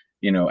this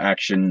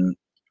action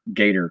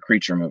gator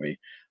creature movie.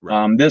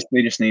 right, This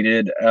they just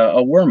needed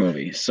a war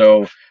movie,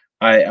 so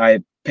I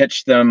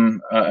pitched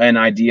them an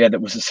idea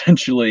that was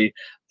essentially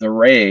The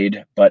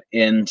Raid, but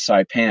in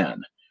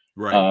Saipan.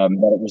 right,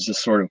 But it was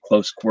this sort of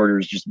close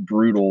quarters, just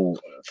brutal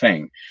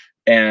thing,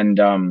 and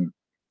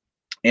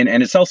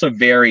and it's also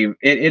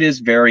it is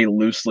very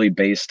loosely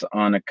based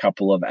on a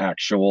couple of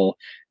actual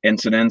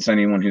incidents.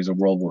 Anyone who's a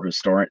World War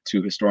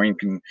historian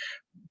can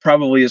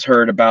probably has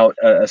heard about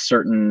a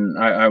certain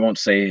I won't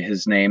say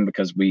his name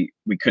because we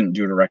couldn't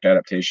do a direct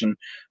adaptation,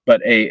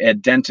 but a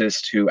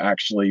dentist who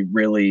actually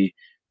really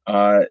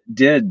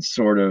did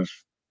sort of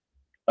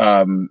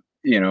um,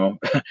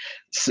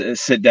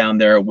 sit down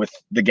there with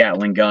the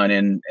Gatling gun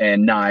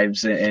and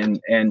knives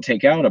and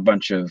take out a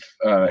bunch of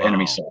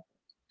enemy wow,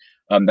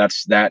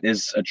 soldiers. That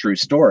is a true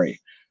story.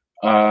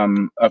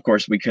 Of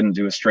course, we couldn't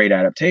do a straight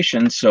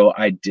adaptation, so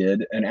I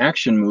did an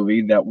action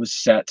movie that was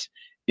set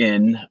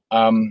in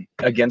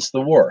against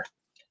the war.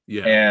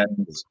 yeah,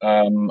 And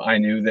I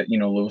knew that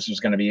Lewis was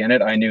going to be in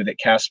it. I knew that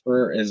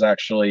Casper is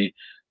actually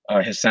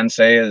his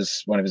sensei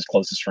is one of his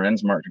closest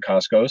friends, Mark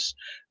Dacascos.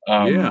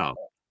 Um, yeah,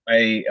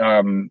 I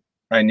um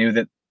I knew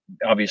that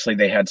obviously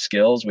they had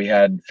skills. We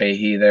had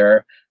Fahey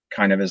there,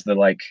 kind of as the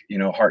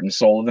heart and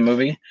soul of the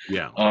movie.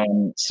 yeah,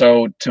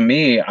 So to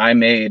me, I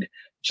made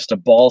just a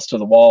balls to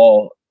the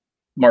wall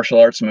martial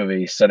arts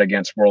movie set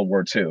against World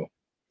War II,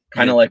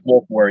 kind yeah. of like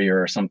Wolf Warrior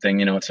or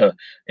something.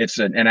 It's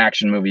an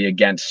action movie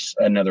against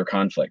another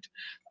conflict.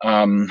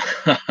 Um,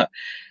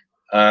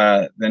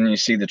 then you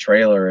see the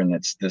trailer and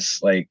it's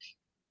this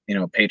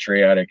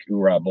patriotic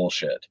hoorah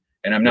bullshit.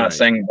 And I'm not Right.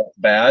 saying that's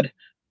bad,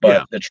 but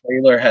Yeah. the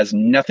trailer has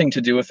nothing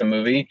to do with the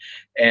movie.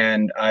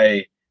 And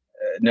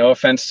no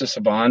offense to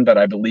Saban, but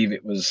I believe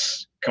it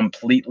was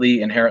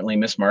completely inherently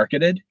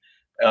mismarketed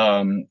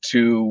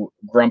to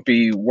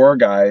grumpy war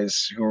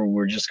guys who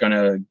were just going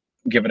to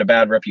give it a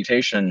bad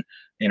reputation,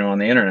 on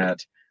the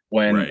internet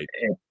when Right.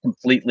 it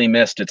completely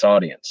missed its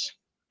audience.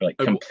 Like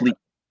I, w- complete.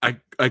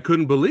 I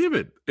couldn't believe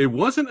it. It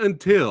wasn't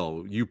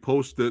until you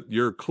posted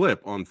your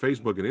clip on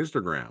Facebook and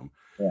Instagram,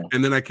 Yeah,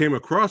 and then I came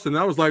across it and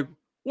I was like,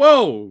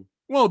 whoa,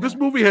 whoa, this yeah,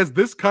 movie has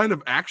this kind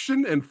of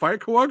action and fight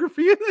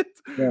choreography in it.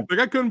 yeah, Like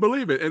I couldn't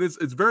believe it. And it's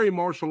very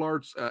martial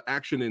arts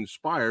action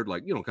inspired,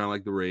 like kind of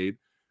like the Raid.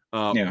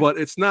 yeah. But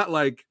it's not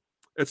like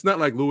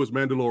Louis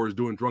Mandylor is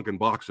doing drunken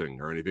boxing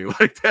or anything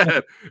like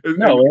that.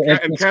 No,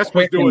 it's And just Casper's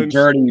quick and doing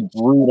dirty,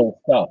 brutal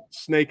stuff.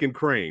 Snake and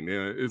Crane.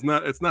 Yeah, it's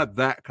not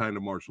that kind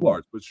of martial Yeah,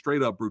 arts, but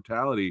straight up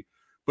brutality.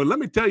 But let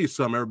me tell you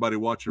something, everybody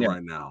watching yeah,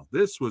 right now.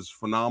 This was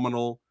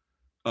phenomenal.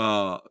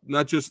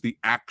 Not just the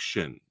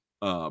action,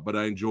 but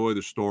I enjoy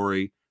the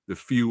story, the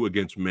few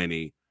against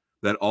many.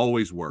 That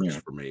always works yeah.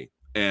 for me.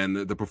 And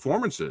the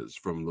performances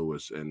from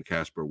Lewis and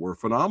Casper were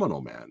phenomenal,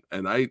 man.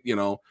 And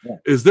Yeah.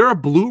 is there a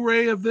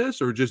Blu-ray of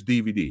this or just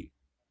DVD?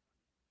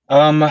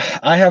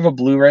 I have a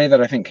Blu-ray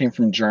that I think came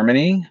from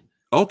Germany.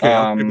 Okay,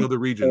 I'll check other So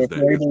regions if then.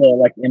 you're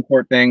able to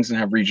import things and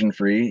have region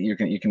free, you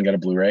can get a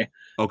Blu-ray.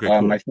 Okay,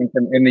 cool. I think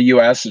in the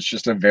US it's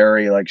just a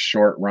very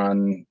short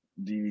run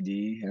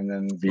DVD and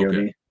then Okay.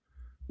 VOD.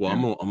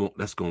 Well, Yeah.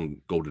 that's gonna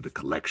go to the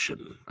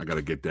collection. I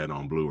gotta get that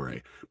on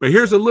Blu-ray. But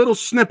here's a little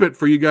snippet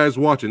for you guys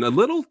watching. A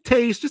little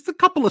taste, just a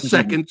couple of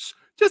seconds,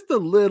 just a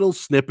little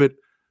snippet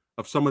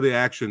of some of the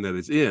action that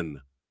is in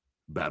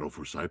Battle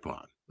for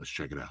Saipan. Let's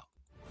check it out.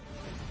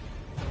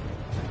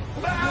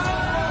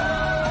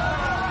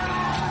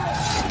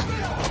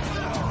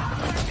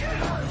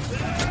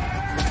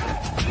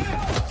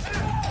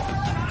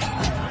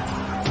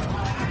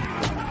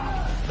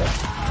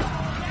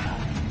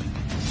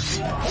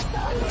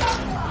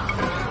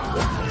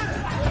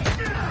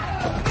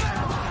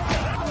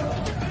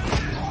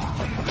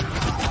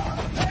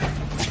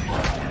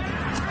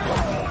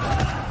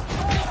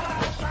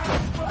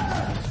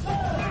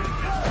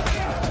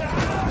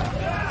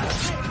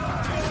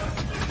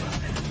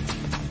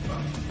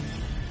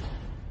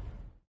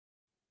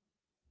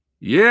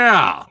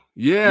 Yeah,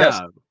 Yes.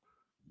 yeah.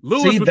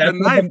 Lewis See, with the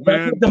knife, that's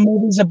man. what the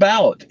movie's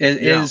about.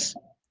 Yeah,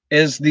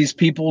 Is these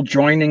people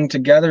joining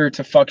together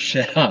to fuck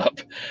shit up?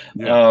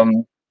 yeah,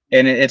 Um,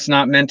 and it's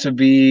not meant to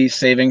be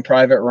Saving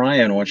Private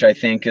Ryan, which I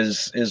think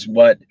is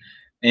what,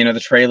 the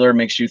trailer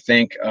makes you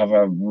think of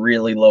a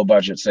really low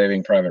budget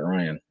Saving Private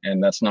Ryan,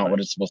 and that's not right, what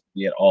it's supposed to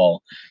be at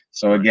all.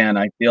 So right. again,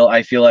 I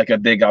feel like a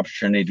big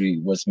opportunity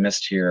was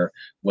missed here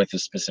with a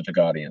specific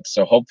audience.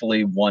 So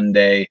hopefully one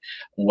day,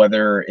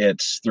 whether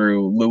it's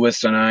through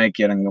Lewis and I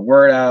getting the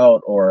word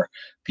out, or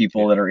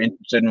people Yeah, that are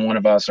interested in one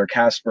of us, or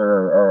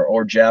Casper,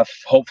 or Jeff,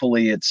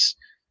 hopefully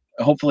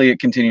it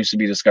continues to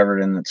be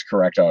discovered and its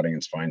correct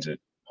audience finds it.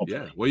 yeah.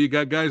 Hopefully. Well, you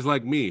got guys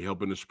like me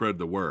helping to spread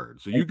the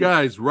word. So you Thank you.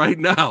 guys, right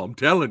now, I'm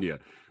telling you,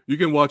 you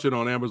can watch it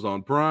on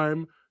Amazon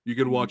Prime. You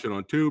can Mhm. watch it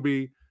on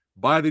Tubi.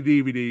 Buy the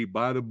DVD.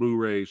 Buy the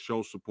Blu-ray.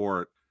 Show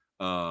support.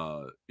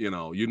 I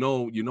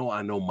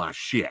know my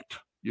shit.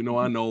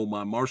 I know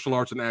my martial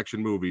arts and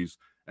action movies,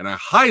 and I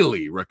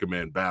highly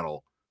recommend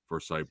Battle for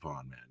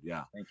Saipan, man.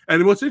 Yeah. Thank you.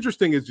 And what's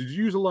interesting is, did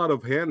you use a lot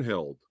of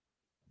handheld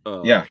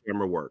Yeah.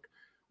 camera work?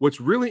 What's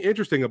really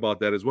interesting about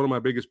that is one of my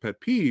biggest pet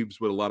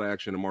peeves with a lot of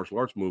action and martial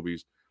arts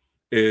movies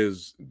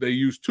is they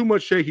use too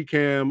much shaky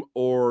cam,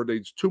 or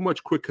there's too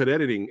much quick cut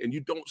editing, and you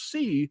don't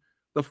see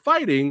the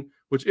fighting.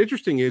 What's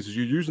interesting is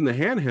you're using the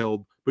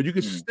handheld, but you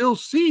can Mhm. still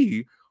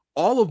see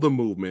all of the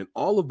movement,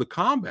 all of the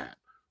combat,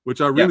 which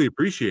I Yeah. really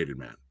appreciated,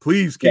 man.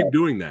 Please Yeah. keep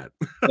doing that.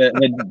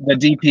 The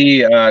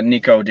DP,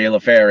 Nico De La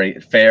Ferry,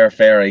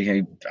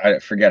 I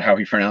forget how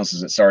he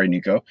pronounces it. Sorry,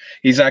 Nico.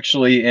 He's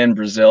actually in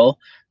Brazil,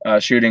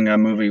 shooting a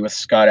movie with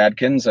Scott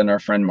Adkins and our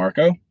friend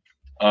Marco,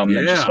 that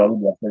just Yeah.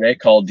 started yesterday,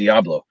 called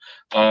Diablo.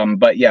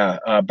 But yeah,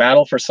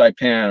 Battle for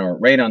Saipan, or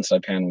Raid on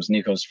Saipan, was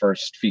Nico's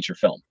first feature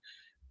film,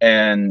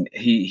 and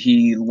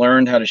he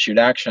learned how to shoot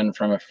action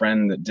from a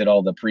friend that did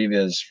all the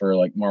previs for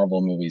like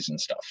Marvel movies and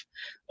stuff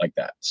like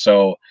that.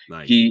 So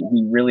Nice. he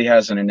really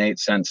has an innate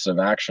sense of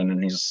action,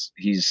 and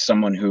he's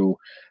someone who,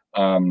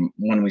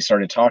 when we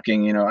started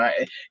talking,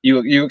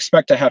 you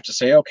expect to have to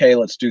say, okay,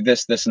 let's do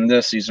this, this, and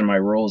this. These are my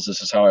rules.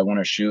 This is how I want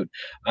to shoot.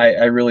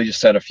 I really just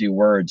said a few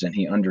words, and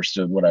he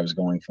understood what I was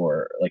going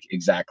for, like,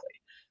 exactly.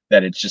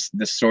 That it's just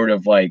this sort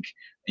of like,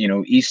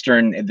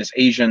 this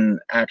Asian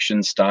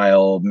action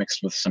style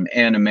mixed with some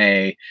anime,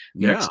 Yeah.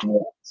 mixed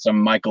with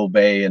some Michael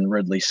Bay and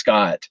Ridley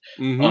Scott,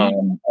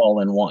 Mm-hmm. all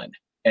in one.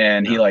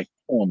 And Yeah. he, like,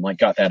 boom, like,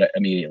 got that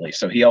immediately.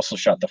 So he also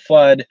shot The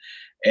Flood,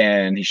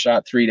 and he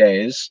shot 3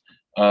 days.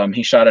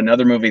 He shot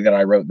another movie that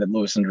I wrote that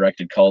Lewison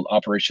directed called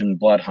Operation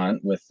Blood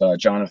Hunt with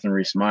Jonathan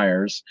Rhys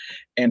Meyers,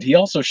 and he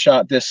also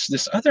shot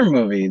this other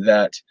movie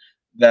that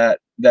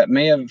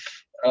may have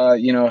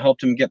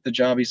helped him get the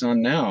job he's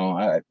on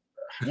now.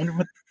 Wonder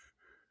what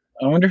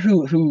I wonder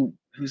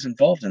who's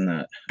involved in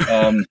that.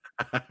 Um,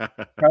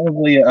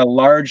 Probably a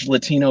large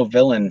Latino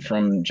villain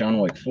from John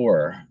Wick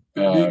 4.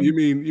 You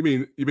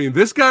mean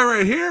this guy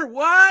right here?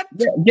 What?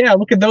 Yeah, yeah.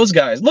 Look at those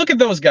guys. Look at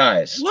those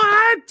guys.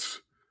 What?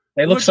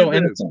 They look Look at so this.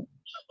 innocent.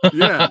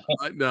 Yeah,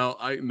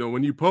 I know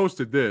when you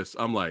posted this,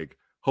 I'm like,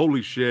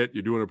 holy shit,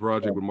 you're doing a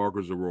project with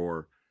Marcus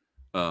Aurora.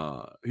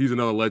 He's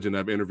another legend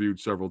I've interviewed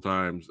several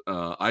times.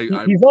 I'm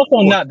He's also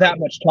so not that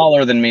much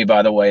taller than me,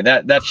 by the way.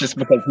 That's just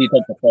because he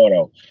took the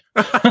photo.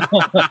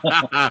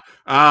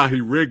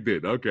 He rigged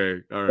it.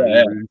 Okay, all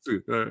right.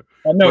 Yeah,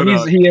 no,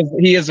 But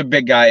he is a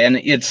big guy, and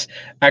it's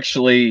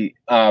actually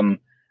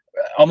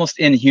almost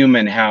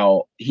inhuman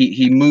how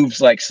he moves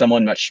like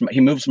someone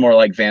he moves more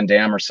like Van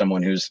Damme, or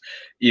someone who's,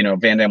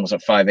 Van Damme was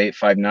at 5'8",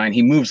 5'9".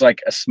 He moves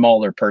like a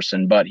smaller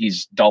person, but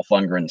he's Dolph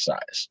Lundgren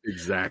size.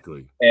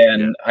 exactly. Yeah.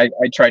 And I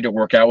tried to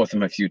work out with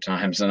him a few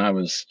times, and I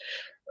was,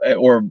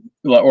 or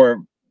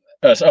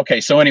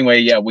okay. So anyway,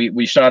 yeah,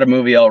 we shot a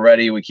movie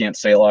already. We can't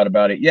say a lot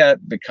about it yet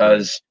Right.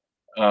 because,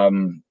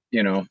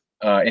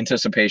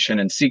 anticipation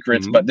and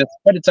secrets, Hmm. but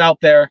it's out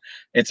there.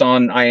 It's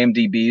on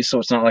IMDb, so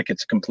it's not like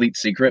it's a complete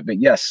secret. But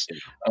yes,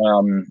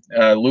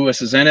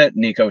 Lewis is in it.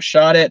 Nico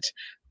shot it.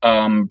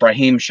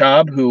 Brahim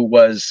Shab, who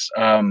was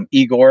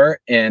Igor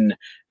in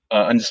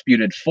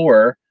Undisputed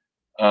 4,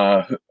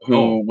 Oh,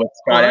 who with all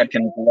Scott right.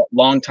 Adkins,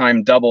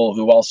 longtime double,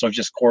 who also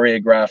just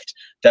choreographed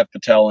Dev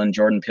Patel and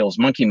Jordan Peele's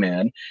Monkey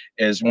Man,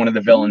 is one of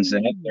the villains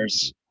in it. Ooh.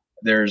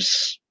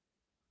 There's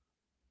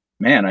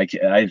Man,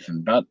 I'm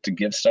about to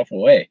give stuff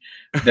away.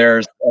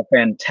 There's a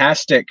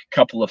fantastic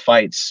couple of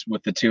fights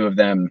with the two of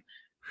them,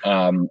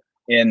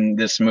 in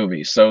this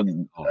movie. So,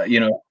 Oh,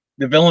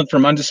 the villain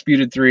from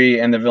Undisputed 3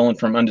 and the villain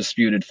from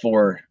Undisputed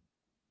 4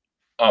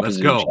 let's opposite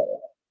each go. other.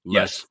 Let's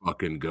Yes.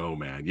 fucking go,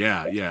 man.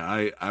 Yeah,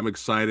 yeah. I'm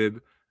excited,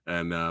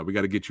 and we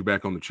got to get you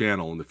back on the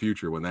channel in the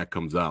future when that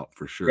comes out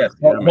for Yes. sure. Yeah,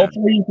 man.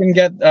 Hopefully you can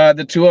get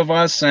the two of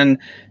us and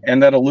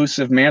that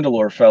elusive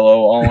Mandalore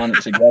fellow all on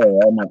it together.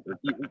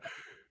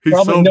 He's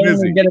Probably so no one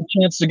would busy. get a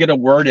chance to get a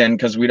word in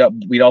because we'd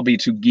all be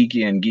too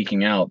geeky and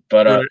geeking out.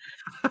 But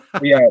Right.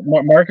 yeah,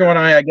 Marco and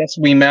I guess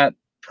we met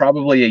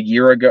probably a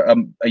year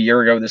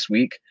ago this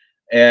week,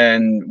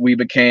 and we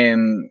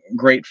became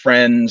great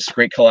friends,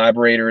 great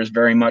collaborators,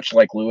 very much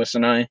like Lewis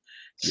and I. Yeah.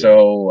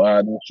 So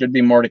there should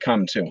be more to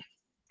come too.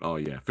 Oh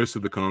yeah, Fist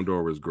of the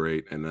Condor was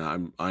great, and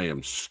I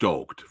am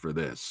stoked for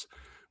this.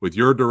 With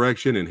your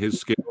direction and his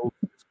skills,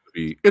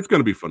 it's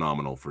gonna be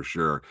phenomenal for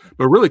sure.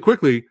 But really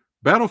quickly,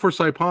 Battle for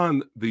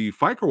Saipan, the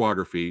fight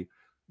choreography,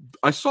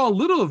 I saw a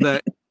little of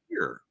that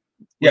here.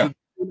 Was Yeah. it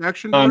an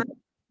action director?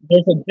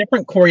 There's a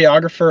different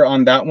choreographer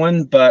on that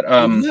one, but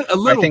A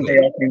little I think bit.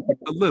 they all came from,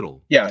 A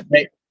little. yeah,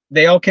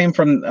 they all came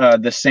from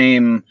the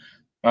same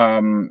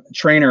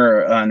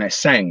trainer on a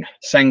Sang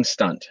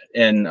stunt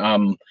in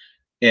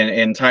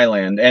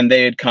Thailand, and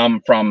they had come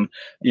from,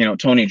 you know,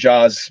 Tony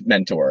Jaa's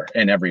mentor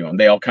and everyone.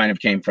 They all kind of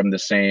came from the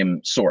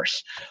same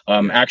source.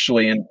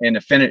 Actually, in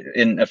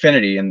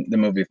Affinity, in the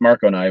movie with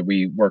Marco and I,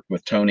 we worked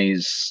with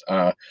Tony's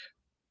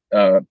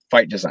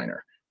fight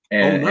designer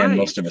and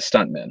most of his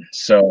stuntmen.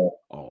 So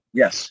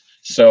yes,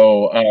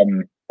 so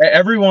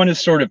everyone is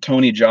sort of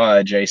Tony Jaa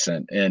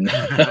adjacent in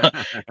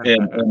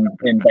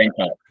in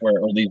Bangkok, where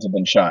these have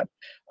been shot.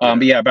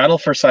 But yeah, Battle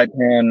for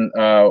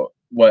Saipan,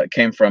 what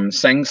came from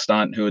Sang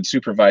Stunt, who had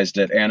supervised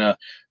it, and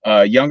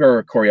a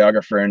younger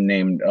choreographer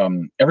named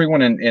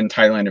everyone in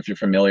Thailand, if you're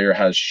familiar,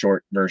 has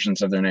short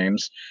versions of their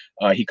names.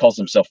 He calls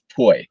himself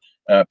Puay,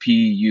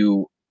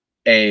 Puay.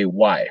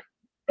 Right.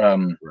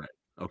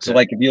 Okay. So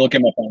like if you look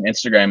him up on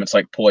Instagram, it's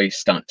like Puay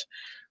Stunt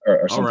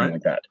or something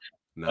like that.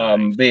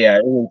 Nice. But yeah,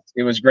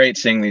 it was great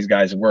seeing these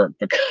guys work,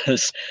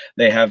 because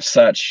they have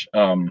such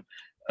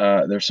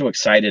they're so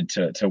excited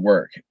to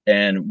work,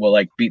 and will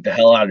like beat the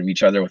hell out of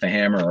each other with a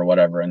hammer or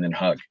whatever, and then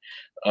hug.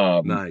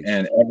 Nice.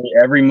 And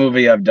every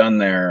movie I've done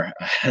there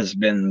has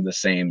been the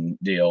same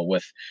deal,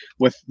 with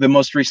the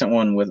most recent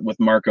one with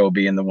Marco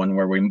being the one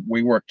where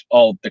we worked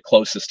all the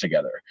closest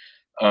together.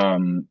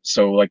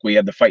 So like we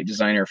had the fight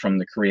designer from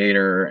the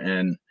creator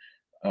and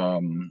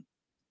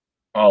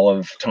all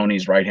of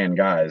Tony's right-hand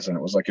guys, and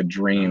it was like a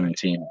dream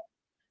team.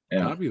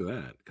 Yeah. Copy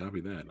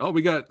that. Oh,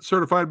 we got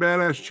Certified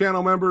Badass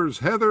channel members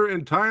Heather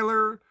and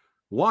Tyler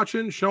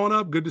watching, showing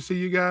up. Good to see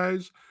you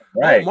guys.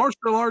 Right. Oh,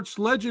 martial arts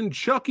legend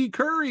Chucky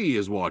Curry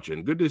is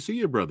watching. Good to see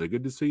you, brother.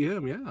 Good to see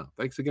him. Yeah.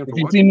 Thanks again for watching. If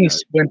you watching. see me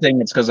squinting,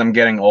 it's because I'm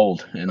getting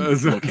old. And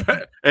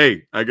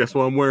hey, I guess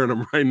I'm wearing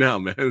them right now,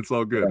 man. It's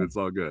all good. Yeah. It's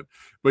all good.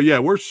 But yeah,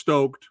 we're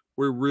stoked.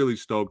 We're really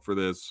stoked for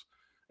this.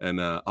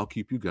 And I'll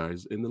keep you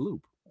guys in the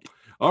loop.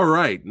 All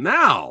right.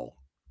 Now,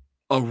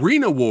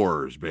 Arena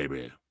Wars,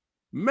 baby.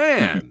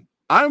 Man,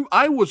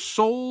 I was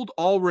sold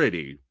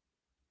already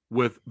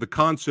with the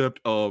concept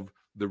of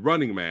The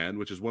Running Man,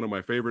 which is one of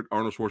my favorite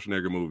Arnold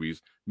Schwarzenegger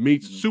movies,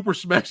 meets Super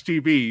Smash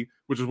TV,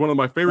 which is one of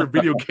my favorite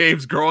video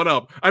games growing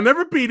up. I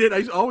never beat it.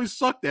 I always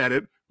sucked at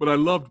it, but I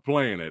loved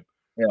playing it.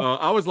 Yeah.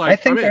 I was like, I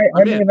think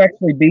I may have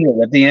actually beat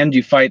it. At the end,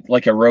 you fight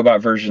like a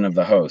robot version of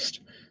the host.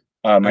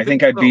 I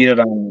think I beat it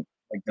on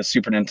like the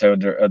Super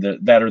Nintendo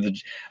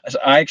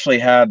I actually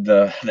had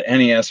the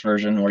NES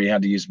version where you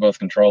had to use both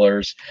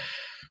controllers.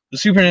 The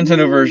Super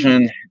Nintendo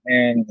version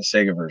and the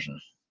Sega version.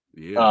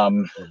 Yeah,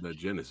 the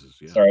Genesis.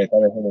 Yeah. Sorry, I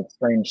thought I heard a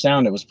strange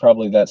sound. It was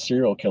probably that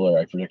serial killer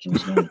I predicted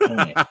was going to kill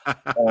me.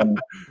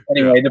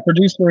 Anyway,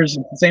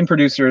 the same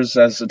producers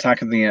as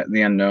Attack of the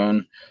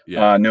Unknown,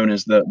 known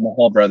as the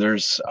Mahal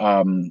brothers.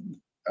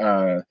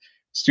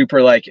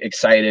 Super like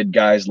excited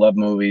guys, love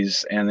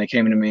movies, and they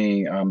came to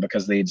me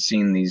because they'd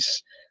seen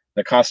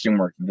the costume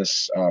work that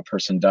this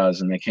person does,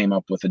 and they came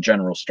up with a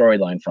general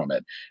storyline from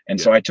it. And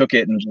so I took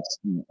it and just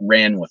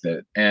ran with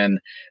it. And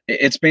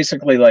it's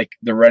basically like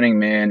The Running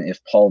Man if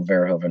Paul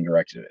Verhoeven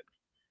directed it.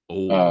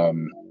 Oh,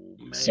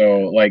 so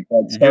like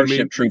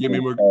Starship Troopers.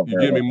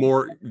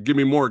 Give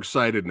me more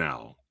excited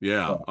now.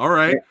 Yeah. All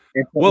right.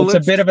 It's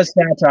a bit of a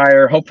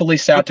satire. Hopefully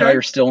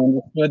satire still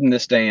understood in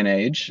this day and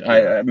age.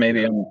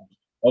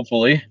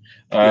 Hopefully,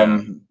 but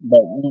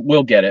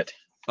we'll get it.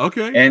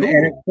 Okay, and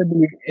cool.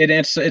 And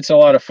it's a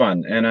lot of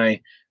fun, and I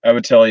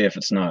would tell you if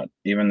it's not,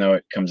 even though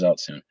it comes out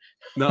soon.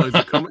 Now,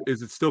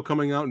 is it still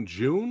coming out in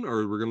June,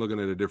 or we're looking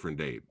at a different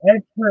date?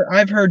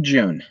 I've heard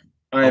June.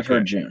 I've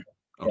heard June.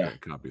 Okay, yeah.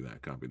 Copy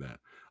that.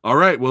 All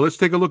right, well, let's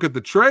take a look at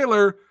the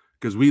trailer,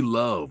 because we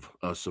love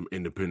some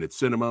independent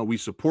cinema. We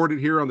support it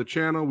here on the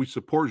channel. We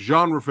support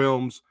genre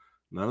films.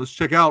 Now let's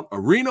check out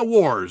Arena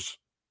Wars.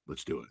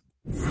 Let's do it.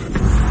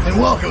 And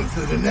welcome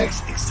to the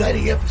next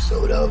exciting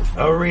episode of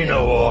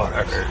Arena Wars.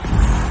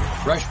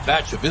 Fresh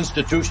batch of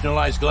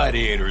institutionalized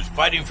gladiators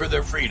fighting for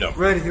their freedom.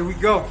 Ready, here we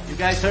go. You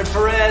guys heard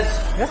Perez?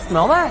 Yes,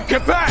 smell that.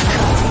 Get back!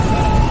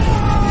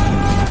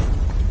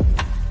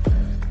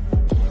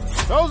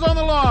 Those on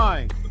the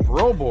line. The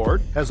parole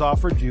board has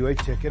offered you a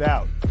ticket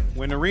out.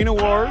 Win Arena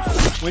Wars,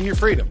 win your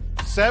freedom.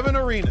 7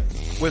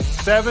 arenas with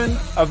 7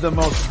 of the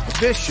most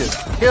vicious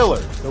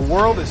killers the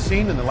world has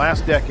seen in the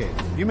last decade.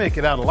 You make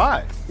it out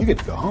alive, you get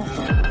to go home.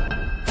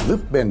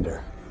 Luke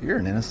Bender. You're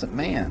an innocent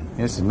man.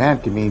 Innocent man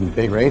can mean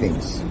big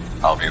ratings.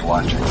 I'll be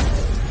watching.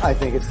 I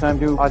think it's time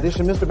to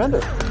audition Mr.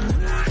 Bender.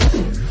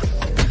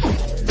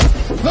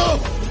 No!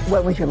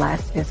 What was your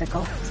last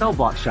physical? Cell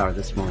block shower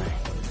this morning.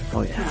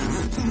 Oh, yeah.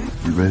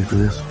 You ready for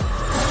this?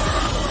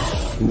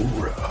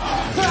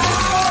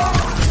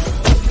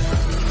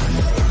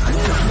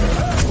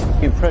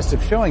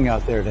 Impressive showing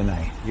out there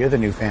tonight. You're the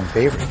new fan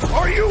favorite.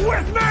 Are you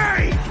with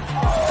me?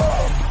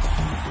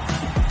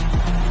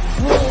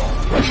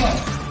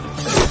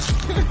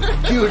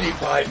 cutie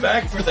pie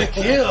back for the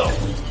kill.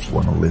 If you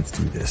want to live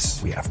through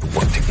this, we have to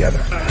work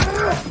together.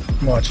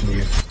 I'm watching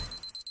you.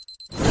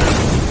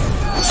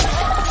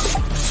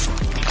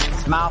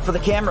 Smile for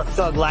the camera,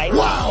 thug life.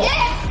 Wow. It's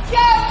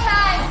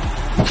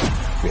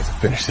showtime! We have to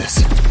finish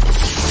this.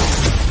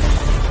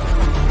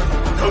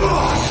 Come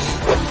on.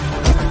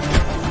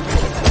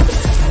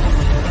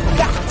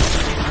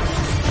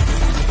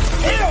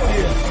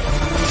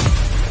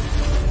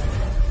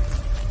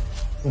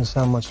 Doesn't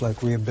sound much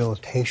like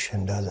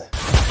rehabilitation, does it?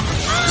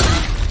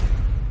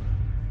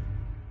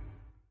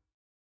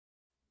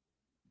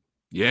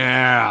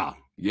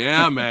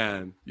 Yeah,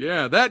 man.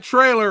 Yeah, that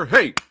trailer.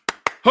 Hey,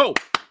 ho,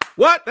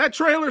 what? That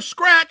trailer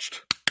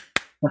scratched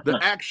the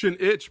action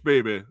itch,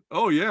 baby.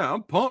 Oh yeah,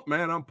 I'm pumped,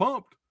 man. I'm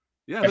pumped.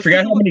 Yeah, I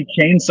forgot how many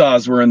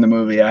chainsaws were in the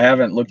movie. I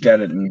haven't looked at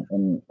it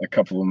in a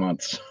couple of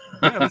months.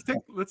 Yeah,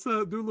 let's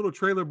do a little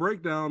trailer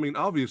breakdown. I mean,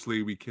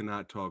 obviously we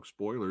cannot talk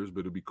spoilers,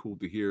 but it'd be cool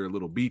to hear a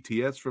little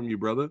BTS from you,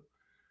 brother.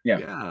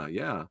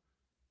 Yeah.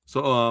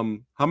 So,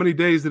 how many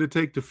days did it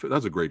take to?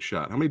 That's a great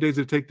shot. How many days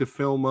did it take to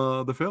film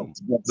the film?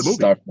 The movie.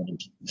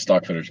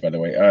 Stock footage, by the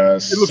way.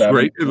 It looks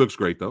great. It looks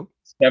great, though.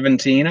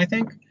 17, I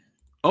think.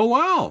 Oh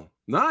wow,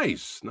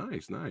 nice.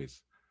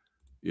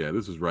 Yeah,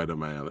 this is right up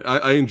my alley.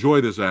 I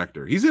enjoy this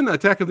actor. He's in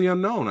Attack of the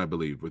Unknown, I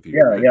believe, with you.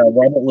 Yeah, right? yeah.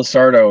 Robert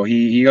Lasardo.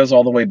 He goes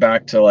all the way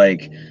back to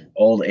like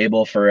old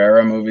Abel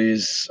Ferreira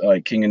movies,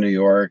 like King of New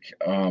York.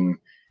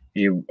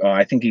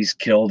 I think he's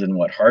killed in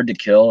Hard to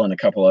Kill and a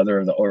couple other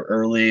of the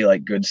early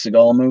like Good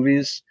Seagal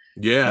movies.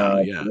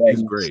 Yeah,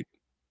 he's great.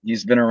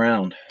 He's been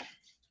around.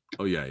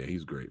 Oh yeah,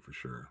 he's great for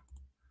sure.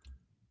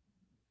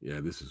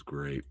 Yeah, this is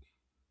great.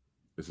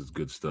 This is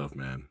good stuff,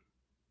 man.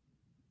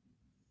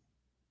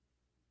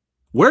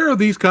 Where are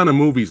these kind of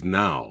movies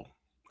now?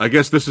 I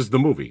guess this is the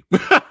movie.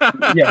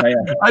 Yeah.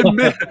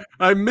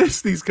 I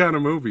miss these kind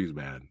of movies,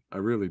 man. I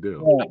really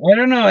do. Yeah, I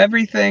don't know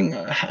everything.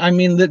 I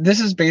mean, this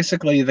is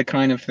basically the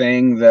kind of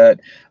thing that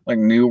like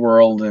New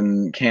World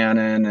and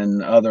Canon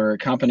and other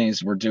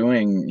companies were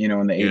doing,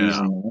 in the 80s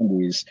and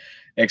 90s.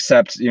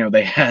 Except,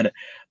 they had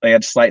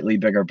slightly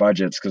bigger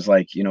budgets because,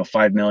 like,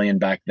 $5 million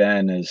back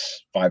then is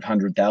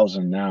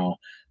 $500,000 now.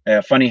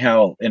 Funny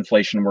how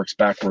inflation works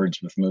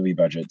backwards with movie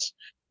budgets.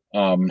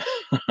 Yeah,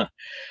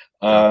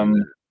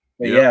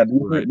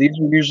 these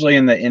are usually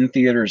in the In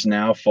Theaters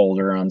Now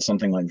folder on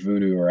something like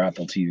Vudu or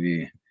Apple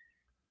TV.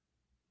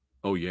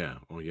 Oh yeah,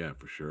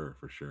 for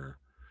sure.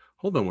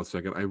 Hold on one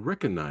second. I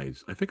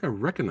think I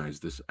recognize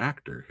this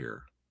actor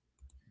here.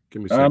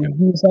 Give me a second.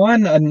 He's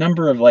on a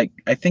number of I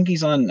think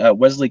he's on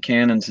Wesley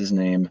Cannon's his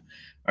name.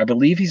 I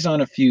believe he's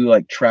on a few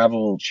like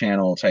Travel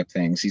Channel type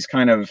things. He's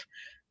kind of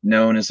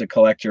known as a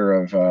collector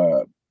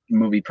of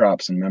movie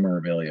props and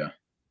memorabilia.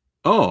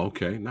 Oh,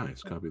 okay,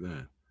 nice. Copy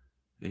that.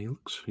 Yeah,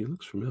 he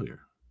looks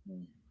familiar.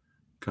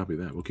 Copy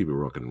that. We'll keep it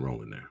rocking and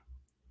rolling there.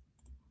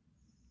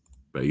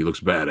 But he looks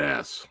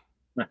badass.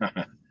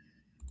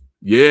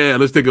 Yeah,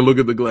 let's take a look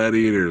at the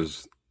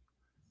Gladiators.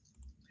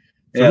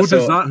 So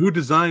who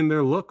designed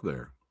their look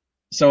there?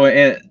 So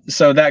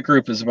that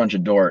group is a bunch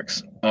of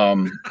dorks.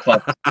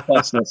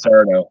 Plus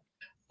Lasardo.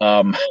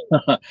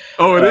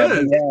 Oh, it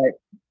is. Yeah,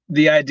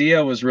 the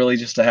idea was really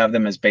just to have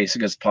them as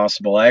basic as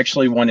possible. I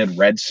actually wanted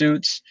red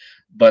suits,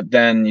 but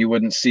then you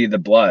wouldn't see the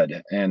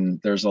blood,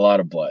 and there's a lot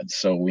of blood,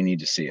 so we need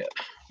to see it.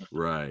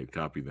 Right.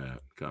 Copy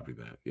that.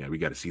 Yeah, we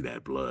got to see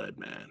that blood,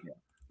 man. Yeah.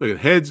 Look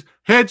at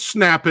head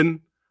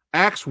snapping,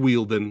 axe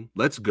wielding.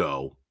 Let's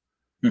go.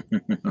 Oh,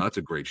 that's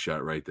a great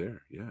shot right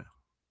there. Yeah.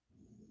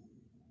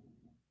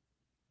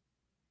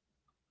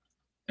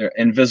 They're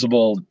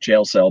invisible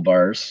jail cell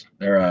bars.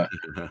 They're a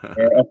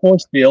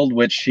force field,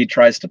 which he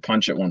tries to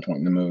punch at one point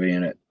in the movie,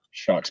 and it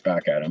shocks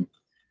back at him.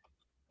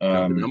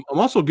 I'm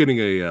also getting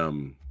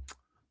a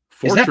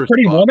is that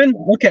Pretty Woman?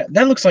 Look at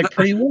that. Looks like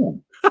Pretty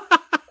Woman.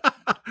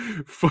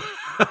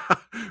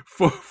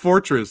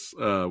 Fortress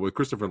with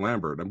Christopher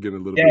Lambert. I'm getting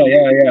a little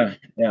bit.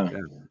 Yeah.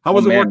 How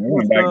was it working?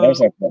 That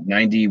was like what,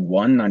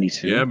 91,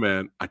 92. Yeah,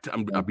 man.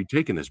 I'll be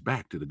taking this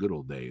back to the good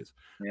old days.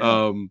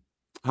 Yeah.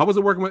 How was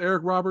it working with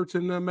Eric Roberts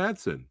and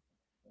Madsen?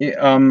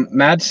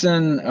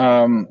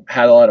 Madsen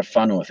had a lot of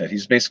fun with it.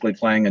 He's basically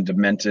playing a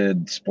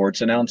demented sports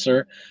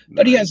announcer,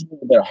 but he has a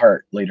little bit of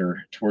heart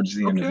later towards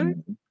the end of the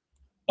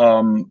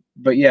movie.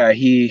 But yeah,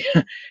 he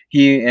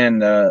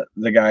and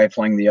the guy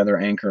playing the other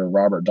anchor,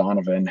 Robert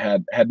Donovan,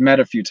 had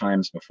met a few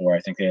times before. I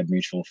think they had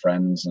mutual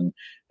friends and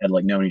had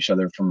like known each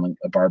other from like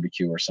a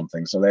barbecue or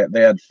something. So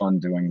they had fun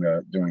doing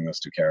those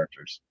two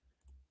characters.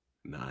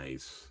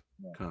 Nice.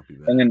 Yeah. Copy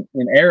that. And then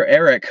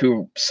Eric,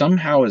 who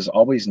somehow has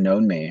always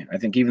known me. I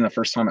think even the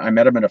first time I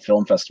met him at a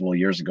film festival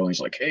years ago, he's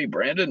like, "Hey,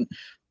 Brandon,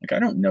 like I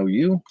don't know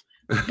you,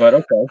 but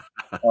okay."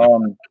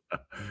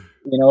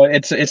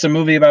 It's a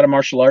movie about a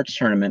martial arts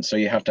tournament, so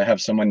you have to have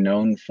someone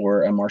known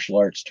for a martial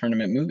arts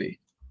tournament movie.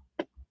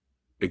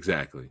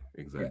 Exactly.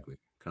 Yeah.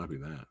 Copy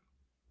that.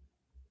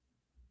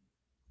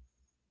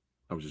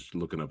 I was just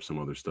looking up some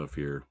other stuff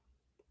here.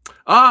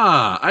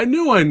 I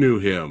knew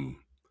him.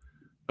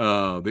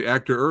 The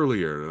actor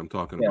earlier that I'm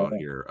talking about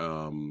here.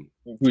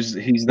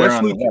 He's there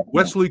on the left,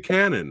 Wesley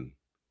Cannon.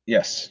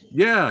 Yes.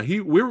 Yeah,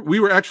 we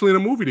were actually in a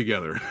movie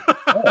together.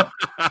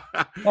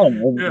 Well,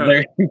 Yeah.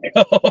 there you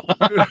go.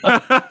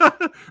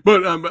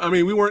 But I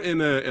mean, we weren't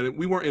in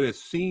a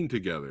scene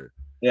together.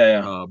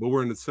 Yeah. But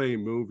we're in the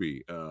same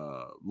movie,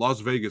 Las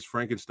Vegas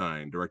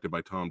Frankenstein, directed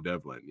by Tom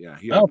Devlin. Yeah,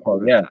 he had Oh, a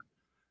part in yeah. that.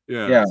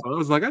 Yeah. Yeah. So I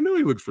was like, I knew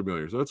he looks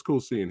familiar. So it's cool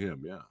seeing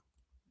him. Yeah.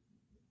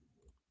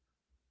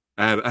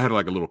 I had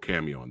like a little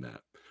cameo on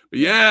that. But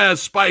yeah,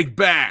 Spike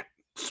Bat.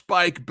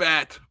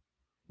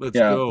 Let's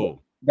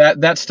go. That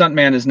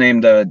stuntman is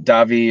named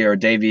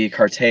Davy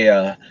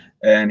Cartea,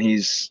 and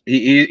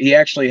he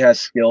actually has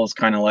skills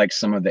kind of like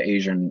some of the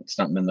Asian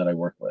stuntmen that I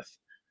work with.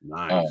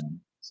 Nice.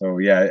 So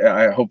yeah,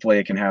 I hopefully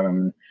I can have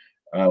him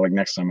like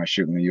next time I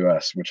shoot in the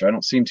U.S., which I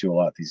don't seem to a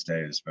lot these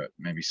days, but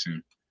maybe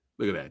soon.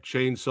 Look at that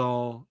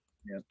chainsaw.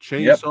 Yep.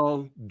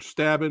 Chainsaw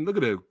stabbing. Look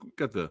at it.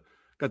 Got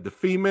the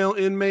female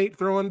inmate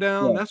throwing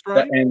down. Yeah. That's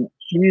right. And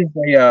she's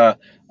an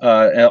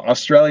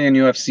Australian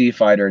UFC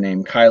fighter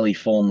named Kylie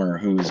Fulmer,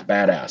 who's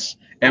badass.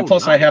 And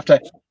plus, nice. I have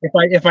to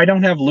if I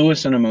don't have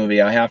Lewis in a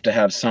movie, I have to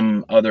have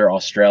some other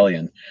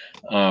Australian.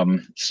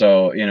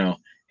 So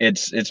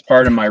it's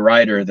part of my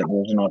rider that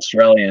there's an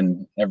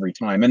Australian every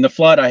time. In The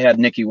Flood, I had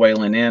Nikki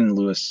Whalen and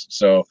Lewis,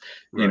 so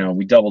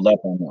we doubled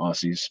up on the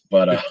Aussies.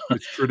 But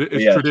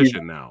it's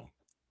tradition now.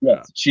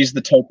 Yeah, she's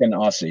the token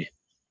Aussie.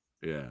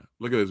 Yeah,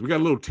 look at this. We got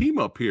a little team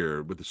up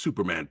here with the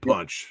Superman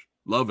punch.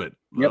 Love it.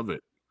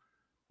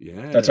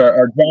 Yeah, that's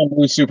our John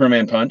Blue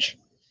Superman punch.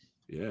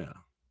 Yeah,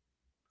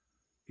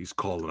 he's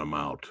calling him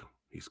out.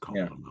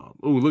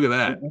 Oh, look at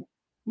that.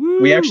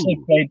 We actually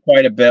played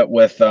quite a bit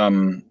with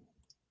the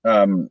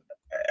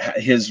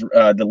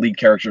lead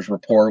character's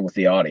rapport with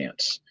the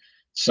audience.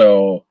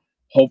 So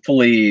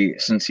hopefully,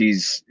 since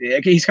he's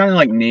kind of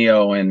like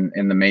Neo in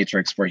the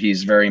Matrix, where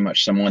he's very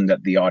much someone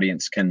that the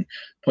audience can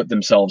put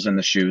themselves in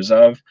the shoes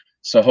of.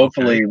 So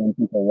hopefully when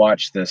people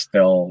watch this,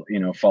 they'll,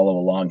 follow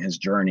along his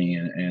journey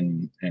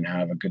and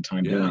have a good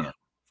time doing it.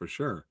 For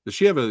sure. Does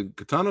she have a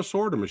katana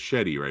sword or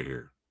machete right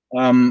here?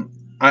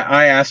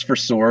 I asked for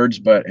swords,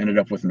 but ended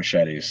up with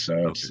machetes.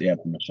 So it's the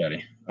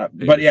machete.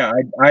 But yeah,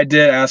 I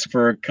did ask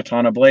for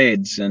katana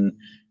blades, and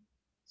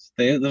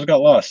those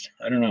got lost.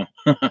 I don't know.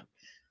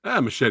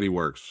 Machete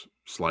works.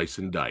 Slice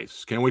and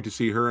dice. Can't wait to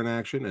see her in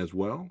action as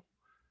well.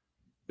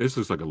 This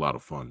looks like a lot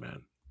of fun,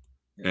 man.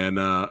 And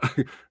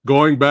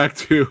going back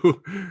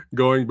to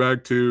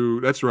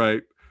that's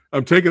right.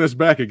 I'm taking us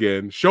back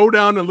again.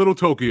 Showdown in Little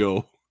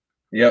Tokyo.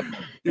 Yep.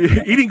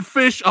 Eating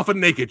fish off of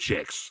naked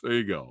chicks. There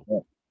you go.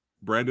 Yep.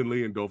 Brandon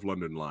Lee and Dolph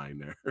Lundgren line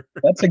there.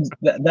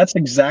 That's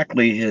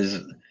exactly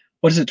his.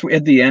 What is it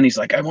at the end? He's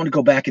like, I want to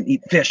go back and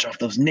eat fish off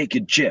those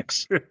naked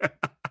chicks.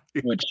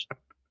 Which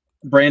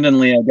Brandon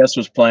Lee, I guess,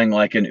 was playing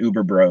like an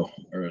Uber bro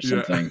or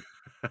something.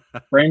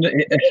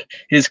 Brandon,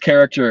 his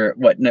character,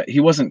 he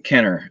wasn't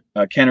Kenner.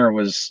 Kenner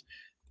was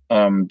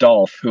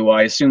Dolph, who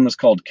I assume was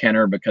called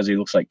Kenner because he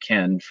looks like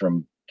Ken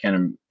from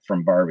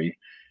Barbie.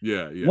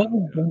 Yeah. What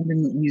was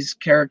Brandon Lee's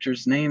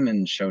character's name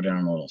in Showdown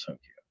in Little Tokyo?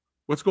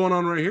 What's going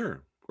on right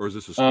here? Or is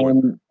this a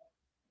spoiler?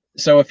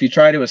 So if you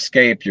try to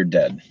escape, you're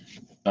dead.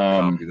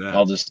 Copy that.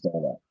 I'll just say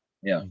that.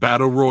 Yeah.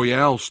 Battle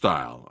Royale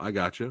style. I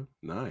got you.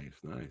 Nice.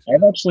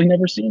 I've actually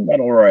never seen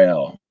Battle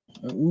Royale.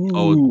 Ooh.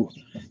 Oh,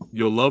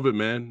 you'll love it,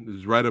 man. This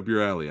is right up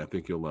your alley. I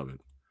think you'll love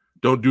it.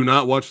 Do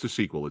not watch the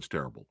sequel. It's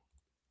terrible.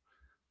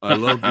 I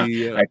love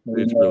the.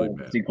 It's really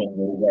bad.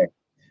 Sequel.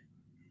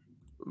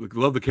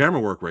 Love the camera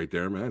work right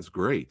there, man. It's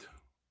great.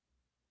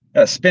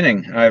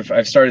 Spinning.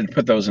 I've started to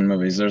put those in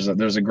movies. There's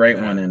a great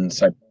one in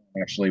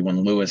actually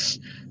when Lewis,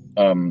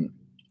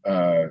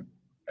 I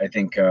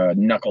think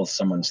knuckles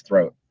someone's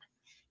throat.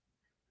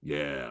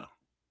 Yeah.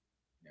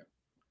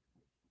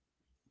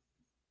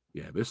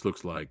 This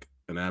looks like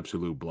an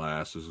absolute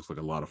blast. This looks like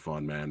a lot of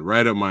fun, man.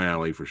 Right up my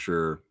alley for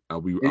sure.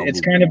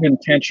 It's kind of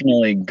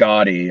intentionally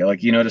gaudy.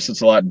 Like you notice it's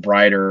a lot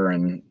brighter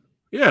and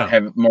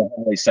have more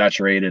heavily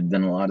saturated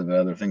than a lot of the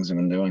other things I've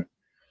been doing.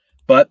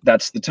 But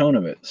that's the tone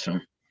of it. So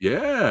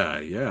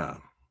yeah,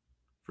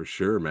 for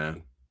sure,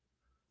 man.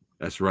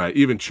 That's right.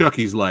 Even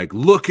Chucky's like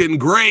looking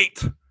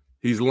great.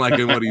 He's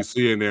liking what he's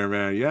seeing there,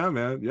 man. Yeah,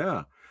 man.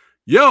 Yeah.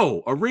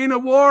 Yo, Arena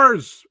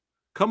Wars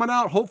coming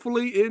out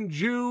hopefully in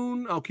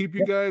June. I'll keep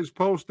you guys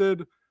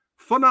posted.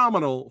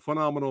 Phenomenal,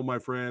 my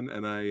friend.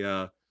 And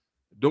I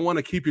don't want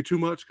to keep you too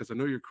much because I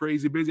know you're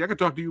crazy busy. I could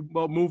talk to you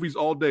about movies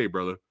all day,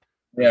 brother.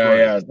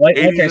 Yeah. Like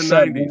I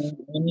said, we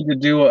need to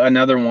do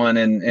another one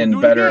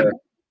in better,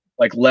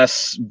 like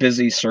less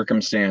busy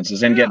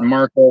circumstances, and get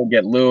Marco,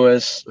 get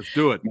Lewis. Let's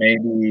do it.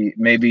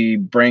 Maybe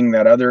bring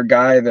that other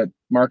guy that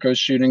Marco's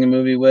shooting a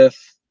movie with.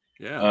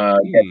 Yeah.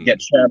 Get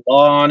Chad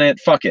Law on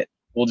it. Fuck it.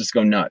 We'll just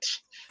go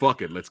nuts.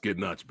 Fuck it. Let's get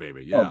nuts,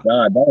 baby. Yeah. Oh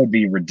God, that would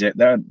be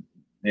ridiculous.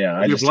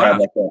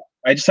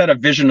 I just had a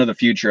vision of the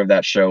future of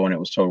that show, and it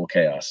was total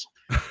chaos.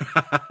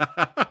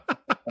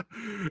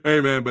 Hey,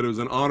 man, but it was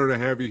an honor to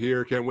have you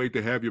here. Can't wait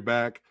to have you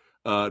back.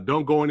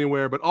 Don't go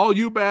anywhere. But all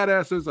you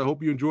badasses, I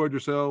hope you enjoyed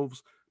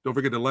yourselves. Don't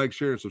forget to like,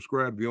 share, and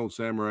subscribe to The Old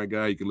Samurai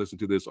Guy. You can listen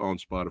to this on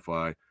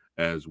Spotify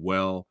as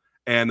well.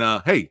 And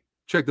hey,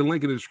 check the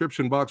link in the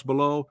description box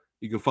below.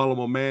 You can follow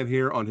my man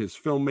here on his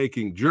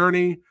filmmaking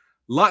journey.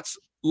 Lots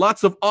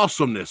of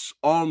awesomeness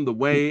on the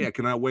way. I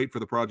cannot wait for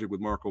the project with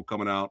Marco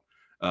coming out.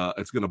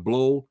 It's going to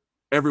blow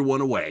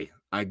everyone away.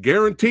 I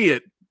guarantee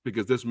it,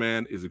 because this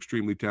man is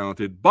extremely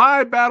talented.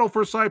 Buy Battle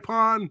for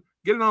Saipan.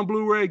 Get it on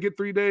Blu-ray. Get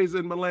 3 days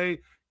in Malay.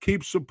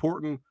 Keep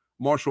supporting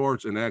martial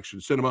arts and action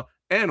cinema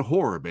and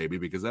horror, baby,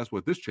 because that's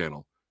what this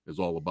channel is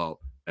all about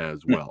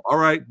as well. All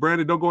right,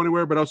 Brandon, don't go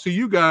anywhere, but I'll see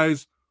you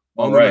guys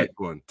on the next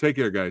one. Take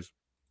care, guys.